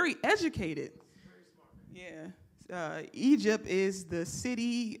was very educated. Yeah. Egypt is the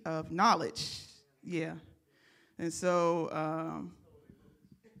city of knowledge. Yeah. And so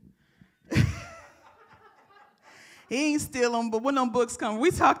he ain't steal them, but when them books come,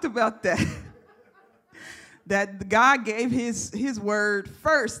 we talked about that. That God gave his word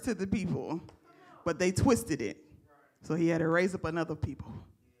first to the people, but they twisted it. So he had to raise up another people.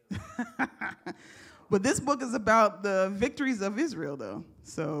 But this book is about the victories of Israel, though.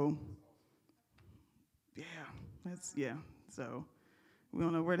 So, yeah, So we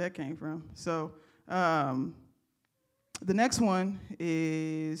don't know where that came from. So the next one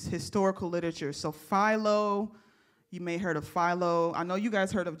is historical literature. So Philo, you may have heard of Philo. I know you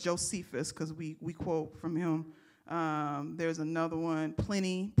guys heard of Josephus because we quote from him. There's another one,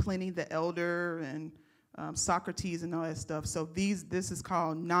 Pliny the Elder, and Socrates and all that stuff. So this is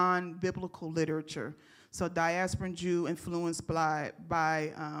called non-biblical literature. So diasporan Jew influenced by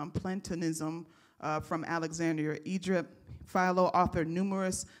Platonism from Alexandria, Egypt. Philo authored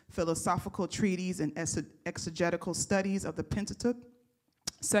numerous philosophical treatises and exegetical studies of the Pentateuch.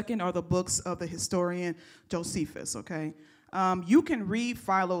 Second are the books of the historian Josephus, okay? You can read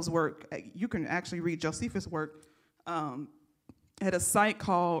Philo's work. You can actually read Josephus' work at a site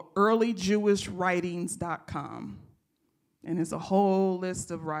called earlyjewishwritings.com. And it's a whole list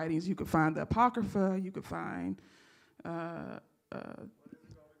of writings. You could find the Apocrypha. You could find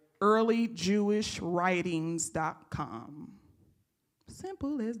earlyjewishwritings.com.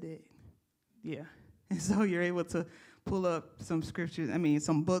 Simple as that. Yeah. And so you're able to pull up some scriptures,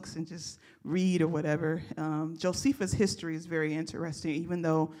 some books, and just read or whatever. Josephus' history is very interesting, even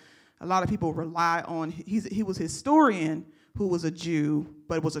though a lot of people rely on, he was a historian who was a Jew,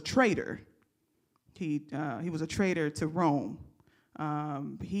 but was a traitor. He was a traitor to Rome.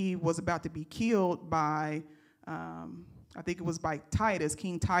 He was about to be killed by, I think it was by Titus,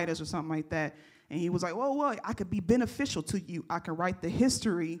 King Titus or something like that. And he was like, well, I could be beneficial to you. I can write the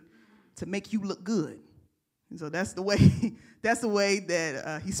history to make you look good. And so that's the way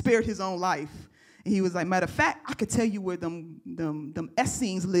that he spared his own life. And he was like, matter of fact, I could tell you where them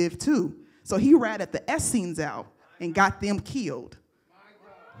Essenes live too. So he ratted the Essenes out and got them killed.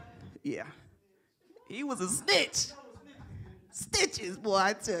 Yeah. He was a snitch. Stitches, boy,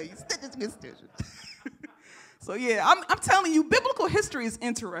 I tell you. Stitches get stitches. So, yeah, I'm telling you, biblical history is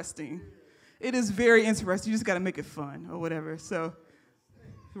interesting. It is very interesting. You just got to make it fun or whatever. So,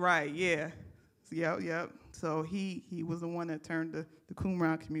 right, yeah. Yep. So he was the one that turned the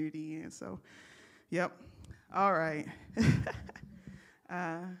Qumran community in. So, yep. All right.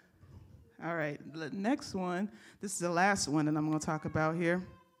 All right. The next one, this is the last one that I'm going to talk about here.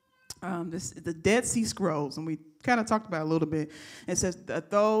 This is the Dead Sea Scrolls, and we kind of talked about it a little bit. It says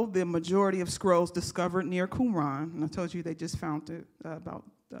that though the majority of scrolls discovered near Qumran, and I told you they just found it about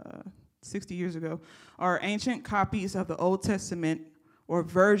 60 years ago, are ancient copies of the Old Testament or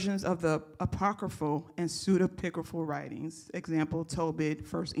versions of the apocryphal and pseudepigraphal writings. Example, Tobit,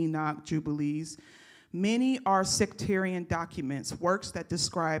 First Enoch, Jubilees. Many are sectarian documents, works that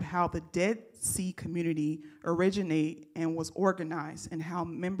describe how the Dead Sea community originated and was organized, and how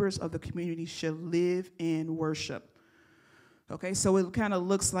members of the community should live and worship. Okay, so it kind of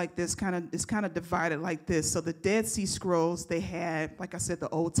looks like this, it's kind of divided like this. So the Dead Sea Scrolls, they had, like I said, the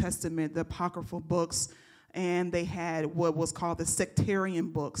Old Testament, the apocryphal books, and they had what was called the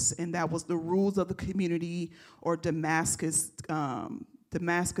sectarian books, and that was the rules of the community, or Damascus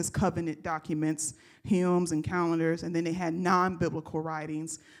covenant documents, hymns and calendars, and then they had non-biblical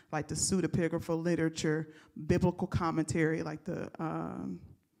writings like the pseudepigraphal literature, biblical commentary like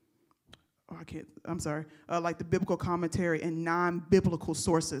like the biblical commentary and non-biblical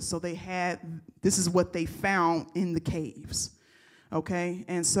sources. So they had, this is what they found in the caves, okay?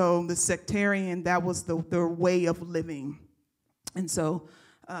 And so the sectarian, that was their way of living. And so,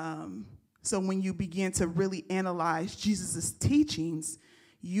 so when you begin to really analyze Jesus' teachings,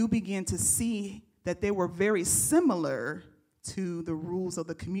 you begin to see that they were very similar to the rules of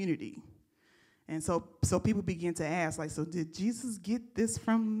the community. And so people begin to ask, like, so did Jesus get this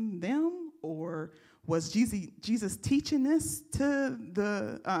from them? Or was Jesus teaching this to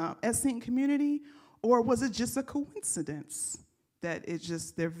the Essene community? Or was it just a coincidence that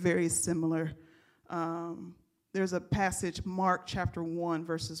they're very similar? There's a passage, Mark chapter 1,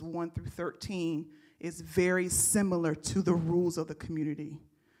 verses 1 through 13, is very similar to the rules of the community.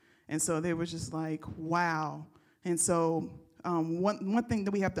 And so they were just like, wow. And so one thing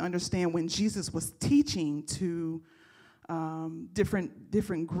that we have to understand, when Jesus was teaching to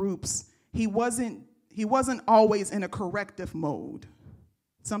different groups, he wasn't always in a corrective mode.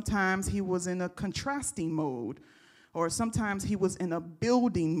 Sometimes he was in a contrasting mode, or sometimes he was in a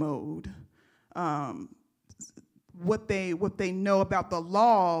building mode. What they know about the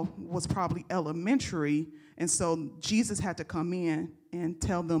law was probably elementary, and so Jesus had to come in and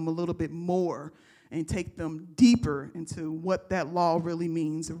tell them a little bit more and take them deeper into what that law really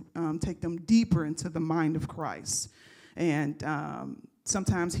means, take them deeper into the mind of Christ. And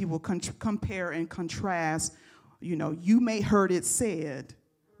sometimes he will compare and contrast, you may heard it said,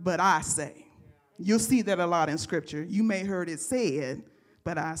 but I say. You'll see that a lot in Scripture. You may heard it said,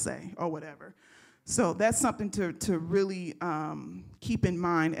 but I say, or whatever. So that's something to really keep in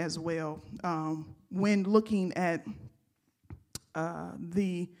mind as well when looking at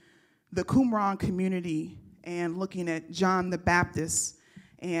the Qumran community and looking at John the Baptist.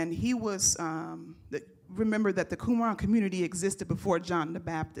 And he was, remember that the Qumran community existed before John the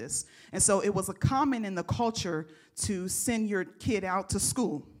Baptist. And so it was a common in the culture to send your kid out to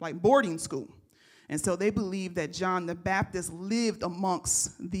school, like boarding school. And so they believed that John the Baptist lived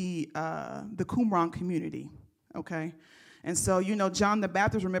amongst the Qumran community, okay? And so, John the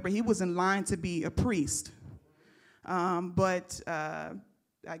Baptist, remember, he was in line to be a priest. But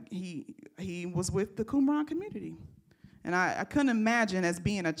he was with the Qumran community. And I couldn't imagine as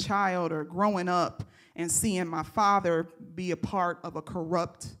being a child or growing up and seeing my father be a part of a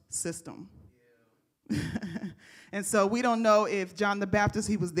corrupt system. Yeah. And so we don't know if John the Baptist,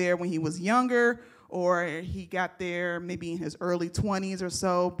 he was there when he was younger, or he got there maybe in his early 20s or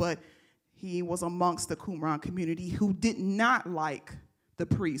so, but he was amongst the Qumran community who did not like the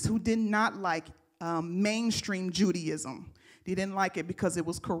priests, who did not like mainstream Judaism. They didn't like it because it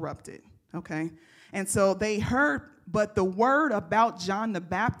was corrupted, okay? And so they heard, but the word about John the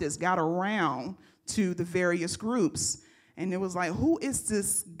Baptist got around to the various groups. And it was like, who is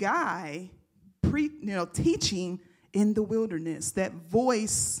this guy teaching in the wilderness, that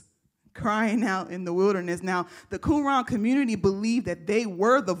voice crying out in the wilderness? Now, the Qumran community believed that they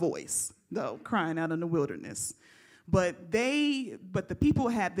were the voice, though, crying out in the wilderness. But the people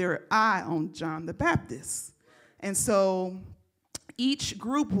had their eye on John the Baptist. And so each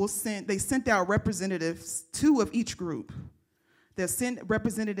group they sent out representatives, 2 of each group. They sent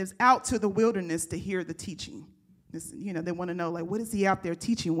representatives out to the wilderness to hear the teaching. They want to know, like, what is he out there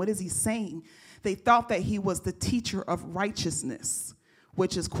teaching? What is he saying? They thought that he was the teacher of righteousness,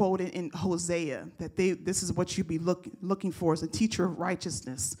 which is quoted in Hosea, that this is what you'd be looking for, as a teacher of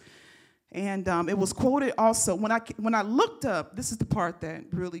righteousness. And it was quoted also, when I looked up, this is the part that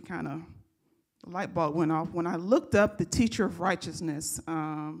really kind of, the light bulb went off. When I looked up the teacher of righteousness,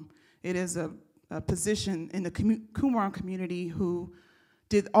 it is a position in the Qumran community who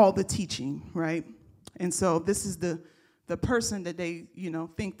did all the teaching, right? And so this is the person that they,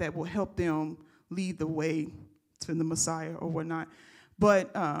 think that will help them lead the way to the Messiah or whatnot.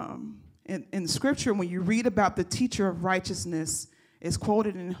 But in Scripture, when you read about the teacher of righteousness, it's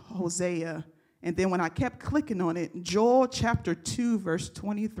quoted in Hosea. And then when I kept clicking on it, Joel chapter 2, verse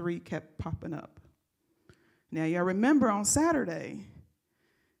 23 kept popping up. Now, y'all remember on Saturday,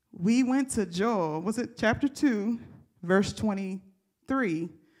 we went to Joel, was it chapter 2, verse 23,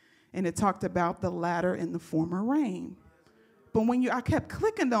 and it talked about the latter and the former rain. But when I kept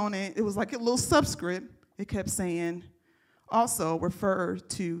clicking on it, it was like a little subscript. It kept saying, also refer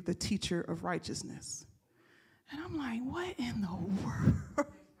to the teacher of righteousness. And I'm like, what in the world?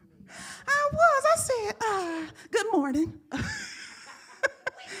 I said, good morning. Where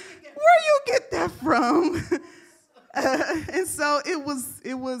you get that from? And so it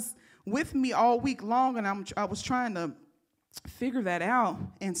was with me all week long, and I was trying to figure that out.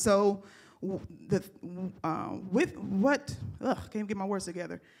 And so can't get my words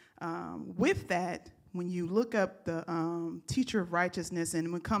together. With that, when you look up the teacher of righteousness,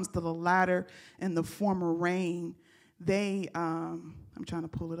 and when it comes to the latter and the former rain, I'm trying to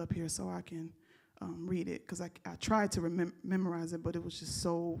pull it up here so I can read it, because I tried to memorize it, but it was just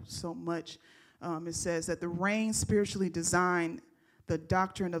so much. It says that the rain spiritually designed the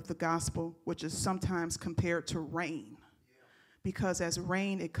doctrine of the gospel, which is sometimes compared to rain, because as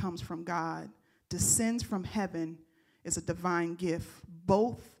rain, it comes from God, descends from heaven, is a divine gift,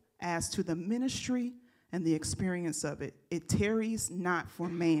 both as to the ministry and the experience of it. It tarries not for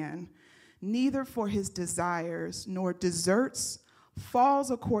man, neither for his desires, nor deserts,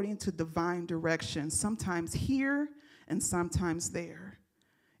 falls according to divine direction, sometimes here and sometimes there.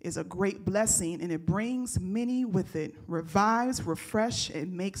 Is a great blessing, and it brings many with it, revives, refresh,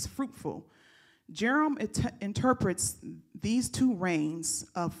 and makes fruitful. Jerome interprets these two rains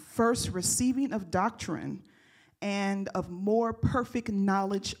of first receiving of doctrine and of more perfect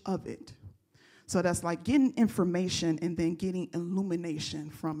knowledge of it. So that's like getting information and then getting illumination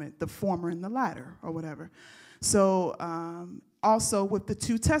from it, the former and the latter, or whatever. So also with the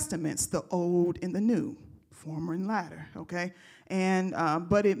two testaments, the Old and the New, former and latter, okay? And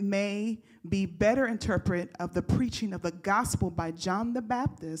but it may be better interpreted of the preaching of the gospel by John the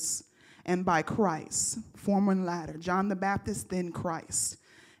Baptist and by Christ, former and latter, John the Baptist, then Christ,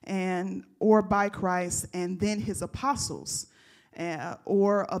 or by Christ and then his apostles,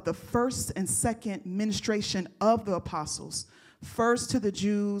 or of the first and second ministration of the apostles, first to the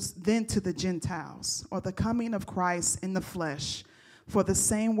Jews, then to the Gentiles, or the coming of Christ in the flesh. For the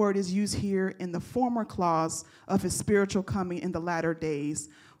same word is used here in the former clause of his spiritual coming in the latter days,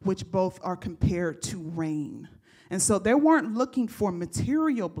 which both are compared to rain. And so they weren't looking for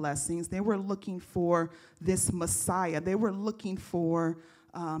material blessings. They were looking for this Messiah. They were looking for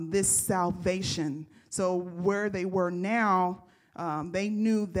this salvation. So where they were now, they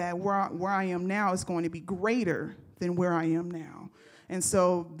knew that where I am now is going to be greater than where I am now. And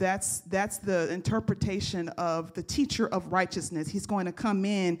so that's the interpretation of the teacher of righteousness. He's going to come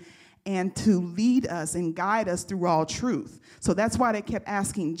in and to lead us and guide us through all truth. So that's why they kept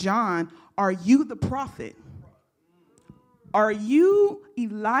asking John, are you the prophet? Are you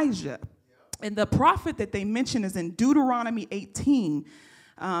Elijah? And the prophet that they mention is in Deuteronomy 18.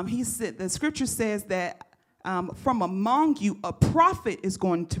 He said, the scripture says that from among you a prophet is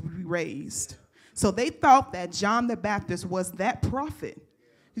going to be raised. So they thought that John the Baptist was that prophet.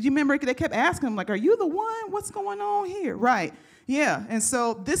 Did you remember they kept asking him, like, are you the one? What's going on here? Right. Yeah. And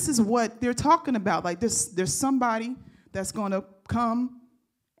so this is what they're talking about. Like there's somebody that's going to come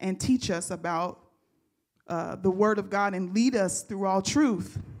and teach us about the word of God and lead us through all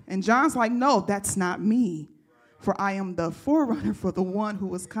truth. And John's like, no, that's not me. For I am the forerunner for the one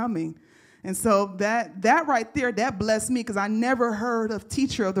who is coming. And so that right there, that blessed me, because I never heard of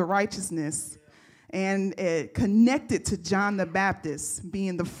teacher of the righteousness. And it connected to John the Baptist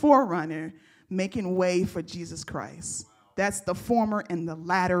being the forerunner, making way for Jesus Christ. That's the former and the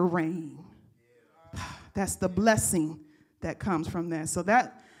latter rain. That's the blessing that comes from that. So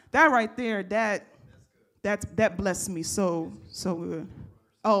that right there, that blessed me so good.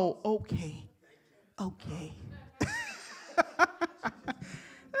 Oh, okay.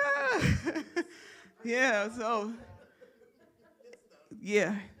 Yeah, so,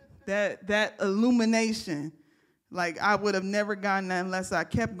 yeah. that illumination. Like, I would have never gotten that unless I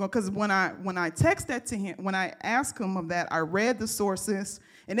kept going. Because when I text that to him, when I asked him of that, I read the sources,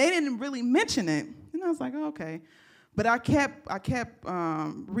 and they didn't really mention it. And I was like, oh, okay. But I kept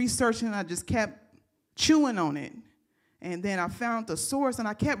researching. I just kept chewing on it. And then I found the source, and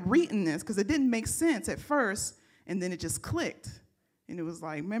I kept reading this because it didn't make sense at first. And then it just clicked. And it was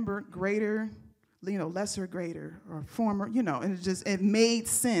like, remember, greater, lesser, greater, or former, and it made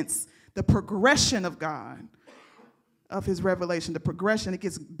sense. The progression of God, of his revelation, the progression, it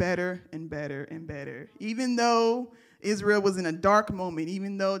gets better and better and better. Even though Israel was in a dark moment,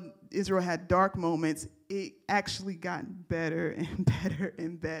 even though Israel had dark moments, it actually got better and better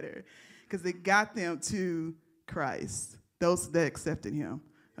and better because it got them to Christ, those that accepted him,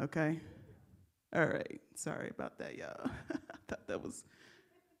 okay? All right, sorry about that, y'all. I thought that was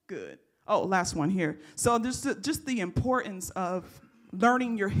good. Oh, last one here. So there's just the importance of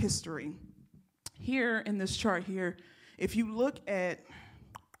learning your history. Here in this chart here, if you look at,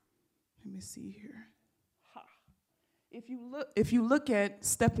 let me see here. If you look at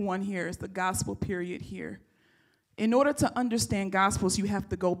step 1 here, is the gospel period here. In order to understand gospels, you have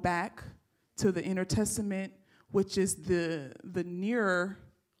to go back to the Inner Testament, which is the nearer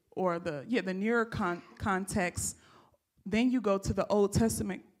or the nearer context. Then you go to the Old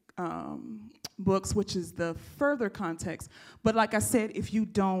Testament books, which is the further context. But like I said, if you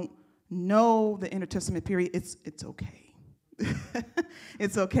don't know the Inner Testament period, it's okay.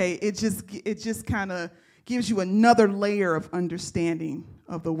 It's okay. It just kind of gives you another layer of understanding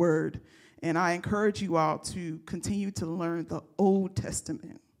of the word. And I encourage you all to continue to learn the Old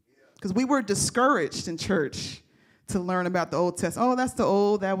Testament. Because we were discouraged in church to learn about the Old Testament. Oh, that's the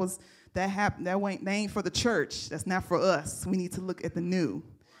old, that happened, that ain't for the church. That's not for us. We need to look at the new.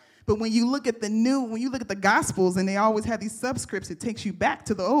 But when you look at the new, when you look at the Gospels, and they always have these subscripts, it takes you back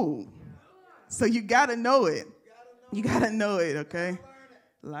to the old. So you got to know it. You got to know it, okay?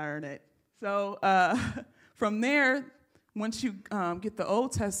 Learn it. So from there, once you get the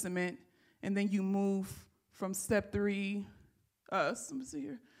Old Testament, and then you move from step 3, let me see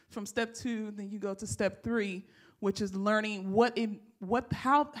here. From step 2, then you go to step 3, which is learning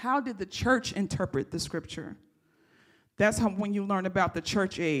how did the church interpret the scripture? That's how when you learn about the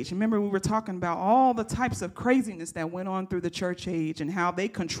church age. Remember, we were talking about all the types of craziness that went on through the church age and how they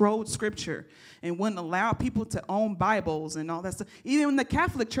controlled scripture and wouldn't allow people to own Bibles and all that stuff. Even in the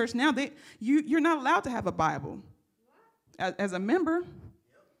Catholic Church now, you're not allowed to have a Bible. As a member,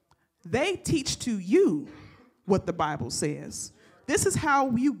 they teach to you what the Bible says. This is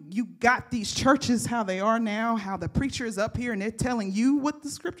how you got these churches how they are now, how the preacher is up here and they're telling you what the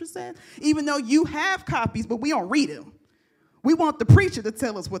scripture says, even though you have copies, but we don't read them. We want the preacher to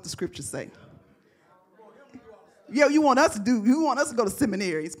tell us what the scriptures say. You want us to go to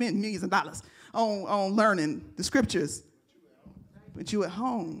seminary and spend millions of dollars on learning the scriptures, but you at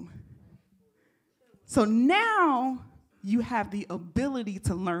home. So now you have the ability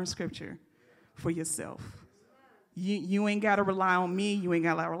to learn scripture for yourself. You ain't got to rely on me. You ain't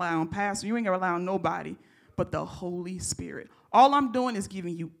got to rely on pastor. You ain't got to rely on nobody but the Holy Spirit. All I'm doing is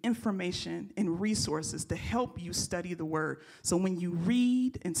giving you information and resources to help you study the word. So when you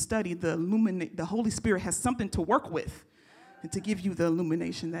read and study, the Holy Spirit has something to work with and to give you the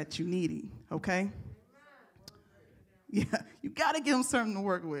illumination that you need, okay? Yeah, you got to give him something to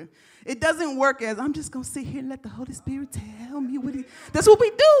work with. It doesn't work as, I'm just going to sit here and let the Holy Spirit tell me what that's what we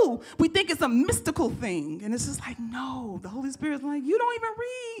do. We think it's a mystical thing. And it's just like, no, the Holy Spirit's like, you don't even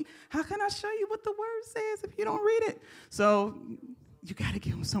read. How can I show you what the word says if you don't read it? So you got to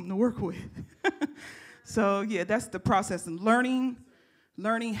give him something to work with. So, yeah, that's the process. And learning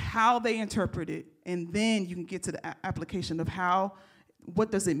how they interpret it. And then you can get to the application of what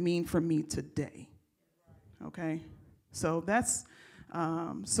does it mean for me today? Okay? So that's,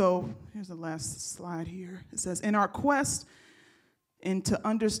 so here's the last slide here. It says, in our quest and to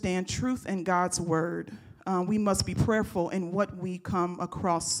understand truth in God's word, we must be prayerful in what we come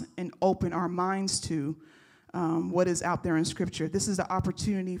across and open our minds to what is out there in Scripture. This is the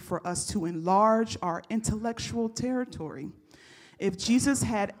opportunity for us to enlarge our intellectual territory. If Jesus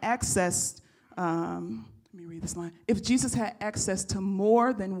had access, let me read this line. If Jesus had access to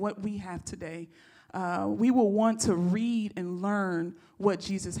more than what we have today, we will want to read and learn what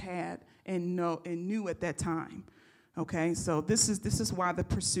Jesus had and knew at that time. Okay, so this is why the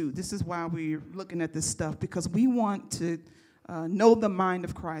pursuit. This is why we're looking at this stuff, because we want to know the mind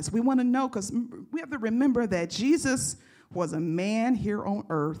of Christ. We want to know, because we have to remember that Jesus was a man here on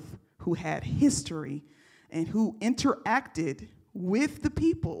earth who had history and who interacted with the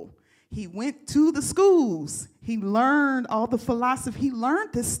people. He went to the schools. He learned all the philosophy. He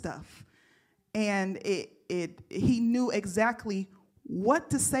learned this stuff. And he knew exactly what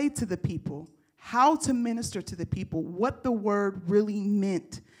to say to the people, how to minister to the people, what the word really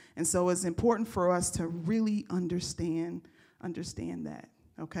meant. And so it's important for us to really understand that,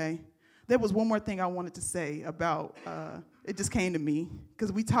 okay? There was one more thing I wanted to say about, it just came to me,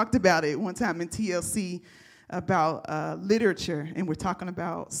 because we talked about it one time in TLC about literature, and we're talking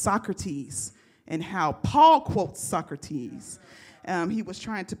about Socrates and how Paul quotes Socrates. He was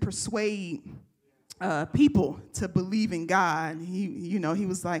trying to persuade people to believe in God. He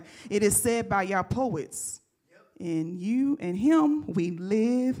was like, it is said by y'all poets, in you and him we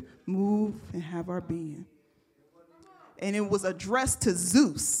live, move, and have our being. And it was addressed to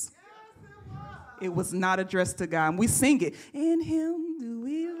Zeus. It was not addressed to God. And we sing it, in him do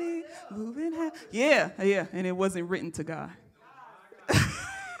we live, move, and have. Yeah, and it wasn't written to God.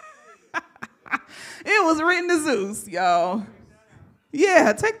 It was written to Zeus, y'all.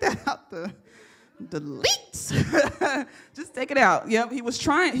 Yeah, take that out the delete. Just take it out. Yep, he was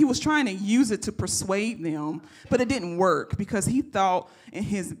trying to use it to persuade them, but it didn't work because he thought in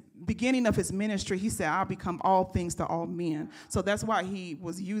his beginning of his ministry, he said, I'll become all things to all men. So that's why he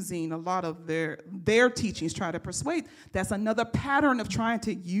was using a lot of their teachings, try to persuade. That's another pattern of trying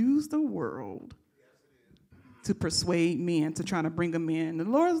to use the world to persuade men, to try to bring them in. The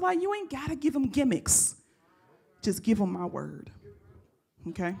Lord's like, you ain't got to give them gimmicks. Just give them my word.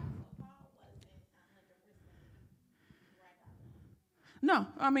 Okay? No,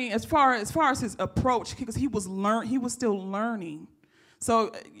 I mean, as far as his approach, because he was still learning.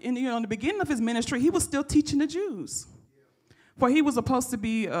 So, in the beginning of his ministry, he was still teaching the Jews. For he was supposed to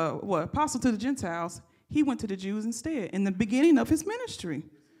be apostle to the Gentiles. He went to the Jews instead in the beginning of his ministry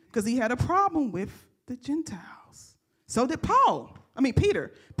because he had a problem with the Gentiles. So did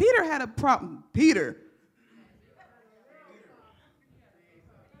Peter. Peter had a problem.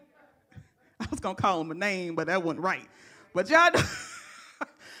 I was going to call him a name, but that wasn't right. But y'all know,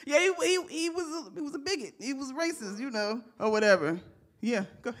 yeah, he was a bigot. He was racist, or whatever. Yeah,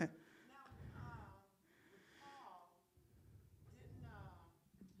 go ahead.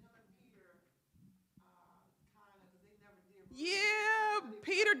 Yeah,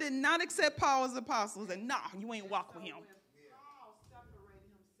 Peter did not accept Paul as apostle. He said, nah, you ain't walk with him. Paul separated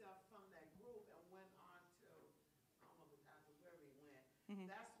himself from that group and went on to, I don't know after where he went.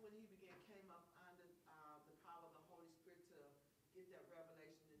 Mm-hmm. That's when he came up under the power of the Holy Spirit to get that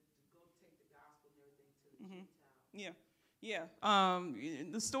revelation to go take the gospel and everything to the Gentiles. Yeah.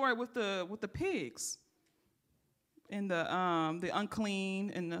 The story with the pigs and the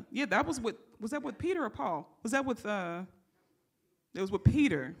unclean and that was that with Peter or Paul? Was that with it was with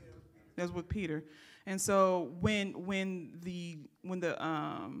Peter. That was with Peter. And so when the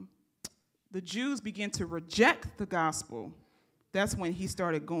Jews began to reject the gospel, that's when he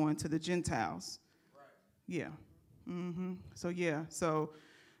started going to the Gentiles. Right. Yeah. Mm-hmm.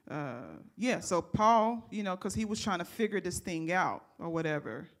 So Paul, because he was trying to figure this thing out or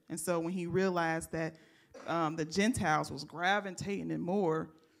whatever. And so when he realized that the Gentiles was gravitating it more,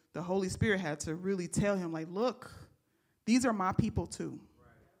 the Holy Spirit had to really tell him, like, look, these are my people too.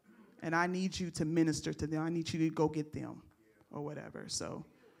 And I need you to minister to them. I need you to go get them or whatever. So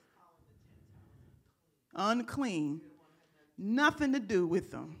unclean, nothing to do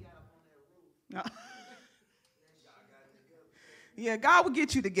with them. Yeah, God will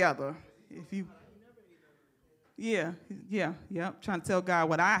get you together if you. Yeah. Trying to tell God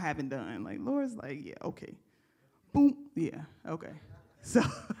what I haven't done. Like, Lord's like, yeah, okay. Boom. Yeah, okay. So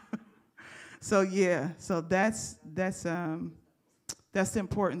that's the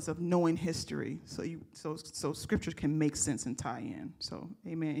importance of knowing history. So scripture can make sense and tie in. So,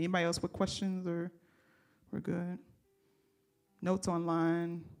 amen. Anybody else with questions or we're good? Notes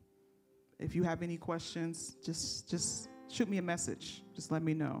online. If you have any questions, just shoot me a message. Just let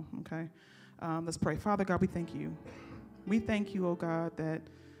me know, okay? Let's pray. Father God, we thank you. We thank you, oh God, that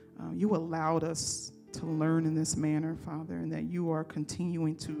you allowed us to learn in this manner, Father, and that you are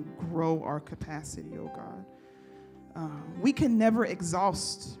continuing to grow our capacity, oh God. We can never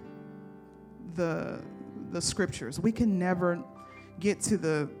exhaust the scriptures. We can never get to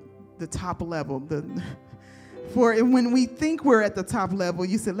the top level. For when we think we're at the top level,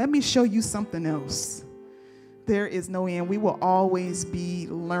 you said, let me show you something else. There is no end. We will always be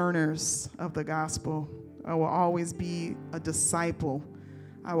learners of the gospel. I will always be a disciple.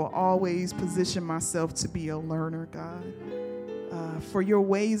 I will always position myself to be a learner, God. For your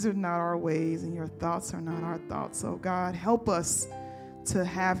ways are not our ways, and your thoughts are not our thoughts. So, God, help us to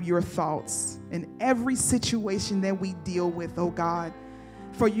have your thoughts in every situation that we deal with, oh God.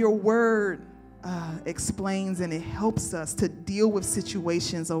 For your word explains and it helps us to deal with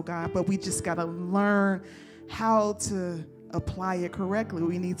situations, oh God, but we just got to learn how to apply it correctly.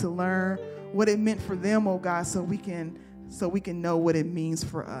 We need to learn what it meant for them, oh God, so we can know what it means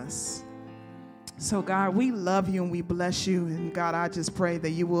for us. So God, we love you and we bless you. And God, I just pray that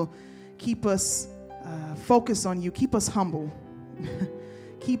you will keep us focused on you, keep us humble,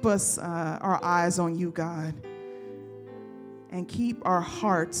 keep us our eyes on you, God, and keep our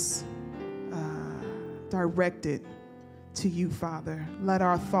hearts directed to you, Father. Let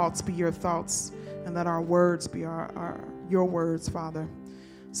our thoughts be your thoughts, and let our words be your words, Father.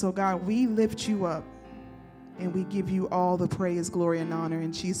 So God, we lift you up and we give you all the praise, glory, and honor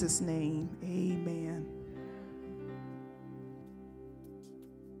in Jesus' name. Amen.